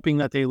 I'm hoping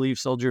that they leave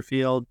Soldier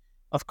Field.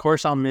 Of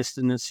course, I'll miss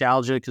the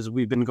nostalgia because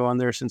we've been going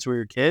there since we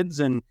were kids,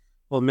 and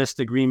we'll miss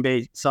the Green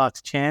Bay Sox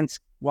chants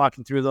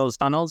walking through those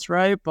tunnels,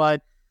 right?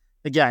 But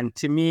again,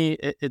 to me,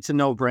 it's a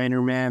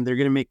no-brainer, man. They're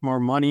going to make more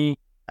money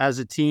as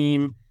a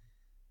team.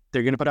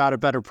 They're going to put out a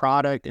better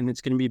product, and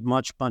it's going to be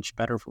much, much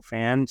better for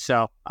fans.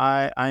 So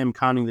I am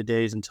counting the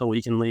days until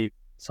we can leave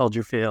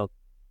Soldier Field.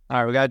 All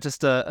right, we got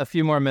just a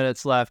few more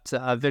minutes left.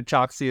 Vic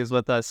Choksey is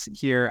with us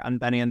here on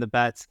Benny and the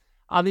Bets.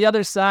 On the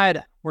other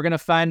side, we're going to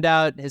find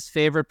out his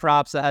favorite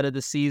props ahead of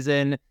the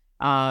season,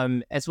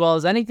 as well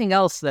as anything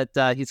else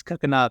that he's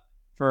cooking up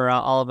for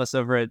all of us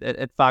over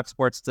at Fox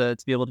Sports to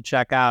be able to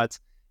check out.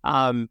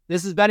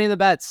 This is Benny and the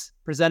Bets,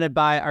 presented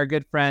by our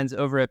good friends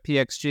over at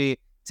PXG.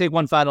 Take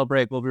one final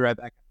break. We'll be right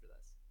back after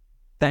this.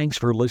 Thanks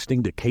for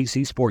listening to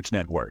KC Sports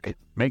Network.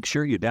 Make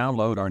sure you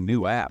download our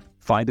new app.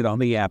 Find it on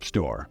the App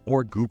Store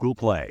or Google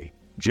Play.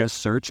 Just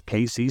search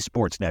KC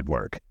Sports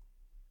Network.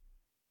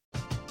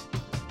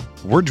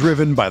 We're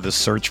driven by the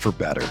search for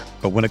better.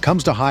 But when it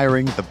comes to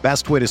hiring, the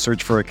best way to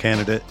search for a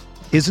candidate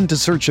isn't to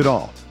search at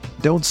all.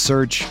 Don't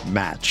search,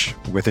 match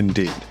with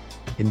Indeed.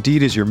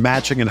 Indeed is your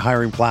matching and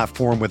hiring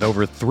platform with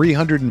over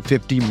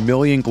 350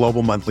 million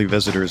global monthly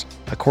visitors,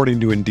 according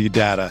to Indeed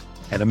data,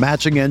 and a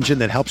matching engine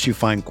that helps you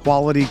find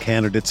quality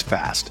candidates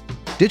fast.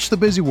 Ditch the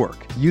busy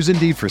work. Use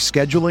Indeed for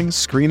scheduling,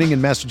 screening,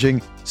 and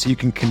messaging so you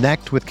can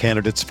connect with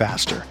candidates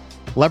faster.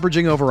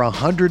 Leveraging over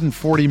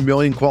 140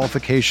 million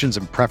qualifications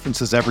and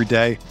preferences every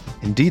day,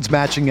 Indeed's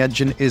matching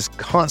engine is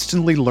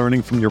constantly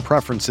learning from your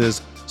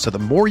preferences, so the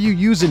more you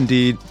use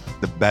Indeed,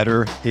 the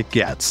better it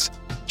gets.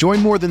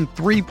 Join more than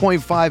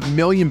 3.5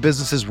 million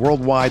businesses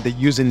worldwide that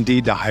use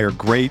Indeed to hire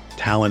great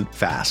talent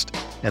fast.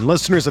 And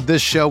listeners of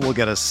this show will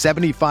get a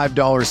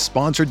 $75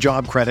 sponsored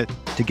job credit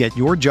to get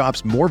your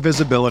jobs more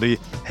visibility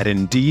at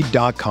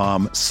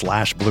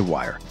Indeed.com/Blue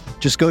Wire.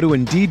 Just go to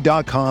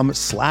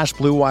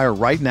Indeed.com/Blue Wire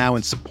right now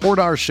and support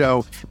our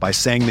show by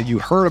saying that you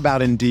heard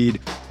about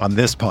Indeed on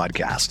this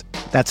podcast.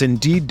 That's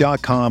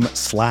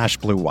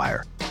Indeed.com/Blue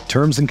Wire.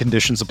 Terms and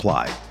conditions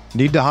apply.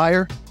 Need to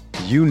hire?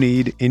 You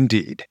need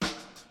Indeed.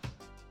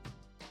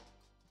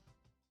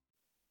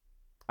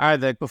 All right,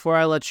 Vic, before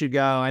I let you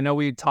go, I know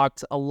we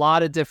talked a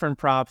lot of different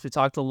props. We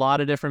talked a lot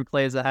of different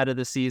plays ahead of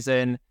the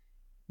season.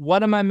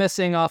 What am I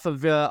missing off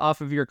of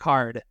your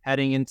card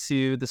heading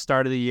into the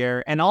start of the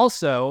year? And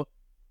also,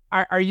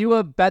 are you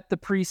a bet the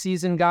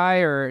preseason guy,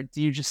 or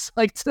do you just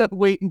like to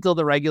wait until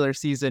the regular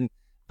season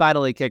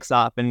finally kicks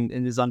off and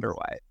is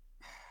underway?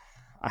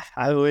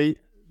 I wait.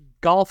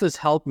 Golf has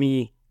helped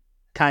me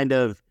kind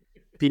of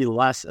be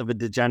less of a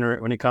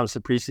degenerate when it comes to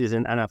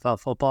preseason NFL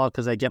football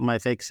because I get my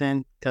fix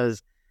in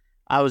because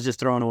I was just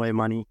throwing away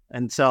money.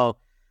 And so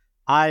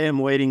I am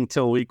waiting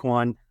till week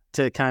 1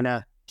 to kind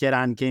of get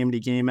on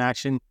game-to-game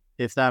action,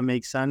 if that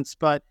makes sense.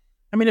 But,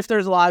 I mean, if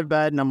there's a live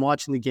bet and I'm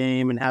watching the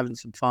game and having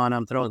some fun,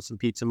 I'm throwing some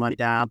pizza money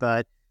down.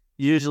 But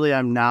usually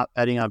I'm not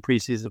betting on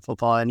preseason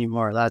football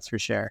anymore, that's for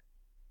sure.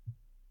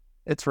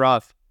 It's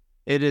rough.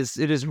 It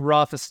is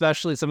rough,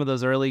 especially some of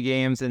those early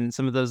games and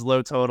some of those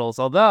low totals.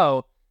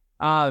 Although,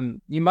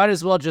 you might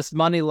as well just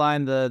money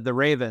line the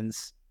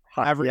Ravens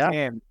every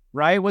game.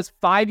 Right? Was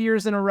 5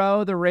 years in a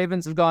row the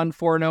Ravens have gone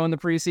 4-0 in the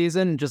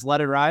preseason and just let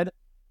it ride?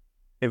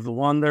 They've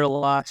won their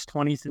last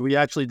 23. We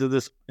actually did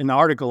an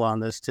article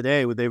on this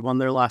today. They've won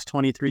their last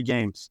 23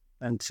 games.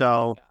 And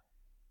so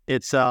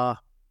it's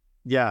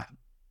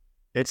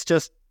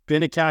just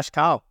been a cash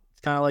cow.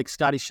 It's kind of like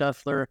Scotty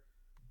Scheffler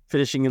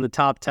finishing in the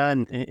top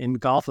 10 in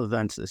golf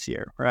events this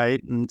year,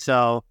 right? And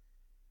so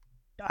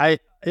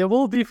it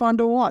will be fun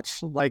to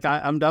watch. Like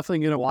I'm definitely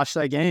going to watch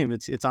that game.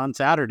 It's on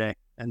Saturday.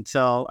 And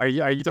so are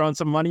you throwing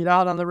some money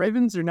out on the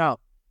Ravens or no?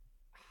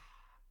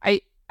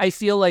 I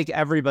feel like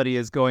everybody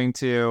is going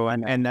to,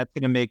 and that's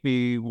going to make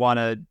me want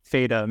to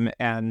fade them.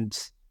 And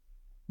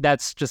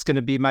that's just going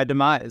to be my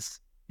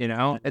demise. You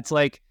know, it's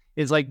like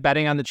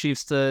betting on the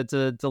Chiefs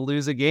to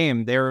lose a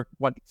game. They're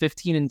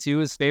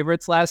 15-2 as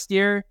favorites last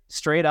year,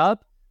 straight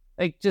up.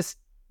 Like, just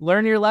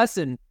learn your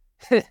lesson,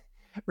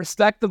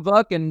 respect the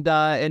book, and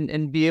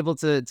be able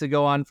to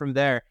go on from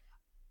there.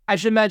 I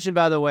should mention,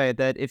 by the way,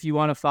 that if you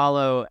want to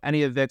follow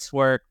any of Vic's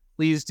work,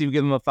 please do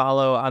give him a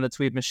follow on the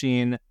Tweet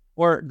Machine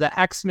or the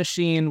X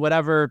Machine,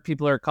 whatever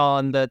people are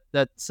calling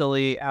that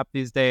silly app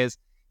these days.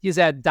 He's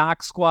at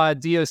Doc Squad,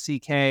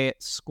 DOCK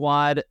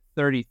Squad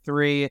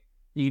 33.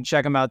 You can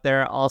check him out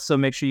there. Also,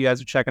 make sure you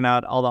guys are checking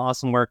out all the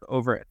awesome work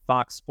over at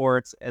Fox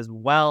Sports as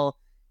well.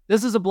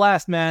 This is a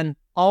blast, man.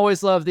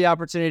 Always love the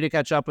opportunity to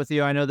catch up with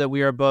you. I know that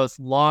we are both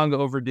long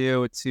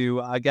overdue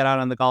to get out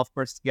on the golf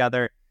course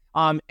together.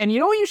 And you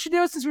know what you should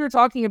do, since we were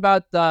talking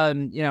about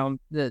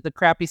the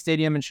crappy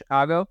stadium in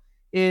Chicago,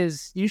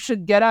 is you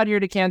should get out here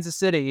to Kansas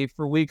City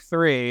for week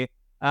 3.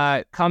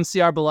 Come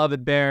see our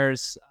beloved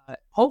Bears.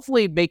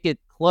 Hopefully make it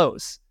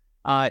close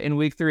in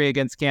week 3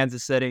 against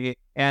Kansas City.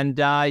 And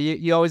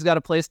you always got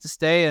a place to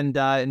stay and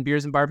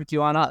beers and barbecue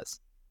on us.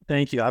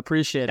 Thank you. I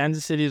appreciate it.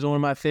 Kansas City is one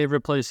of my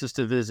favorite places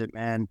to visit,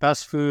 man.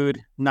 Best food,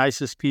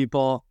 nicest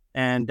people,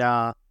 and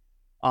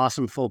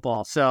awesome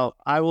football. So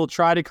I will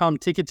try to come.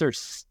 Tickets are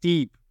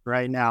steep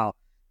right now,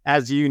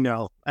 as you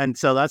know. And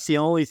so that's the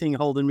only thing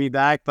holding me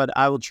back, but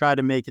I will try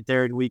to make it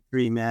there in week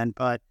 3, man.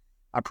 But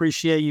I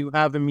appreciate you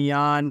having me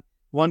on.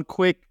 One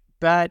quick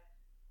bet.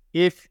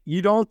 If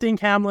you don't think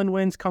Hamlin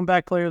wins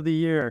Comeback Player of the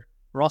Year,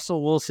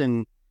 Russell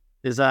Wilson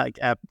is at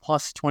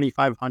plus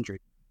 2,500.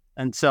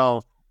 And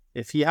so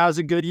if he has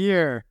a good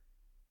year,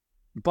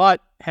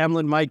 but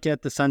Hamlin might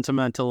get the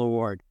sentimental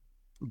award.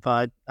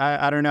 But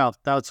I don't know.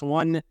 That's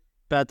one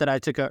bet that I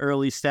took an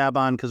early stab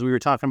on because we were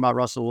talking about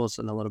Russell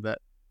Wilson a little bit.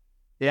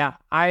 Yeah,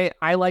 I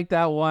like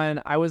that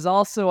one. I was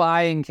also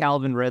eyeing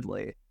Calvin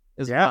Ridley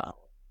as well.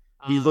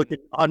 He's looking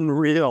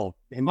unreal.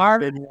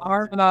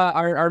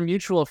 Our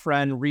mutual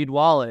friend Reed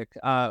Wallach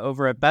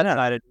over at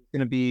BetSide is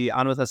going to be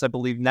on with us, I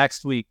believe,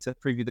 next week to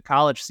preview the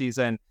college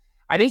season.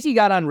 I think he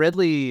got on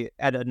Ridley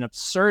at an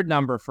absurd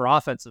number for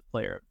Offensive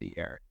Player of the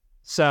Year.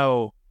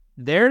 So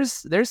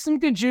there's some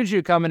good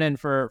juju coming in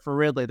for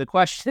Ridley. The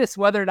question is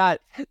whether or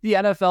not the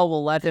NFL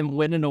will let him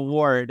win an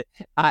award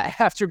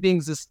after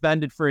being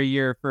suspended for a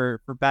year for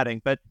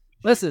betting. But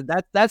listen,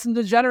 that's a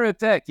degenerate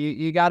pick.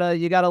 You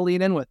gotta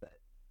lean in with it.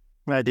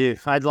 I do.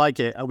 I'd like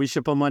it. We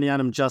should put money on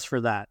him just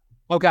for that.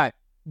 Okay,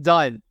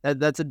 done.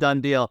 That's a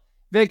done deal.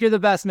 Vic, you're the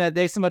best, man.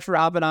 Thanks so much for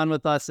hopping on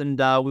with us, and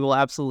we will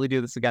absolutely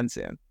do this again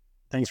soon.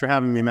 Thanks for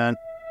having me, man.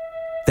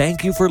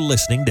 Thank you for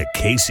listening to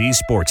KC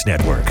Sports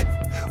Network.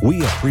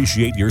 We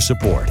appreciate your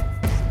support.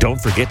 Don't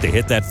forget to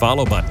hit that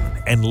follow button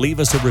and leave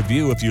us a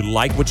review if you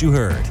like what you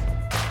heard.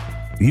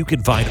 You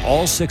can find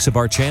all 6 of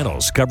our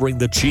channels covering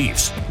the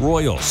Chiefs,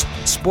 Royals,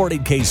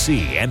 Sporting KC,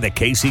 and the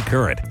KC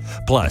Current,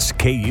 plus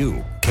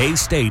KU,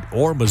 K-State,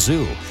 or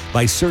Mizzou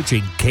by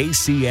searching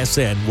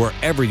KCSN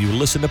wherever you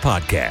listen to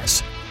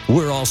podcasts.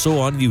 We're also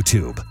on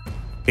YouTube.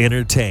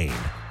 Entertain,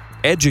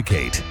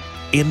 educate,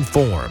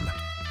 inform.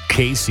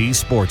 KC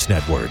Sports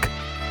Network.